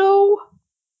Arsenal.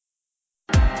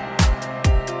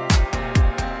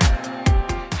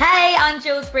 Hey, I'm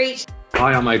Jules Breach.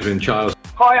 Hi, I'm Adrian Childs.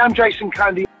 Hi, I'm Jason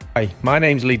Candy. Hi, my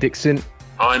name's Lee Dixon.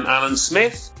 I'm Alan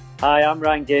Smith. Hi, I'm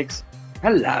Ryan Giggs.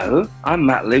 Hello, I'm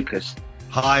Matt Lucas.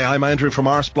 Hi, I'm Andrew from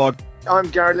Arseblog. I'm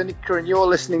Gary Lineker, and you're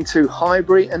listening to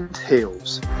Highbury and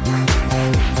Heels.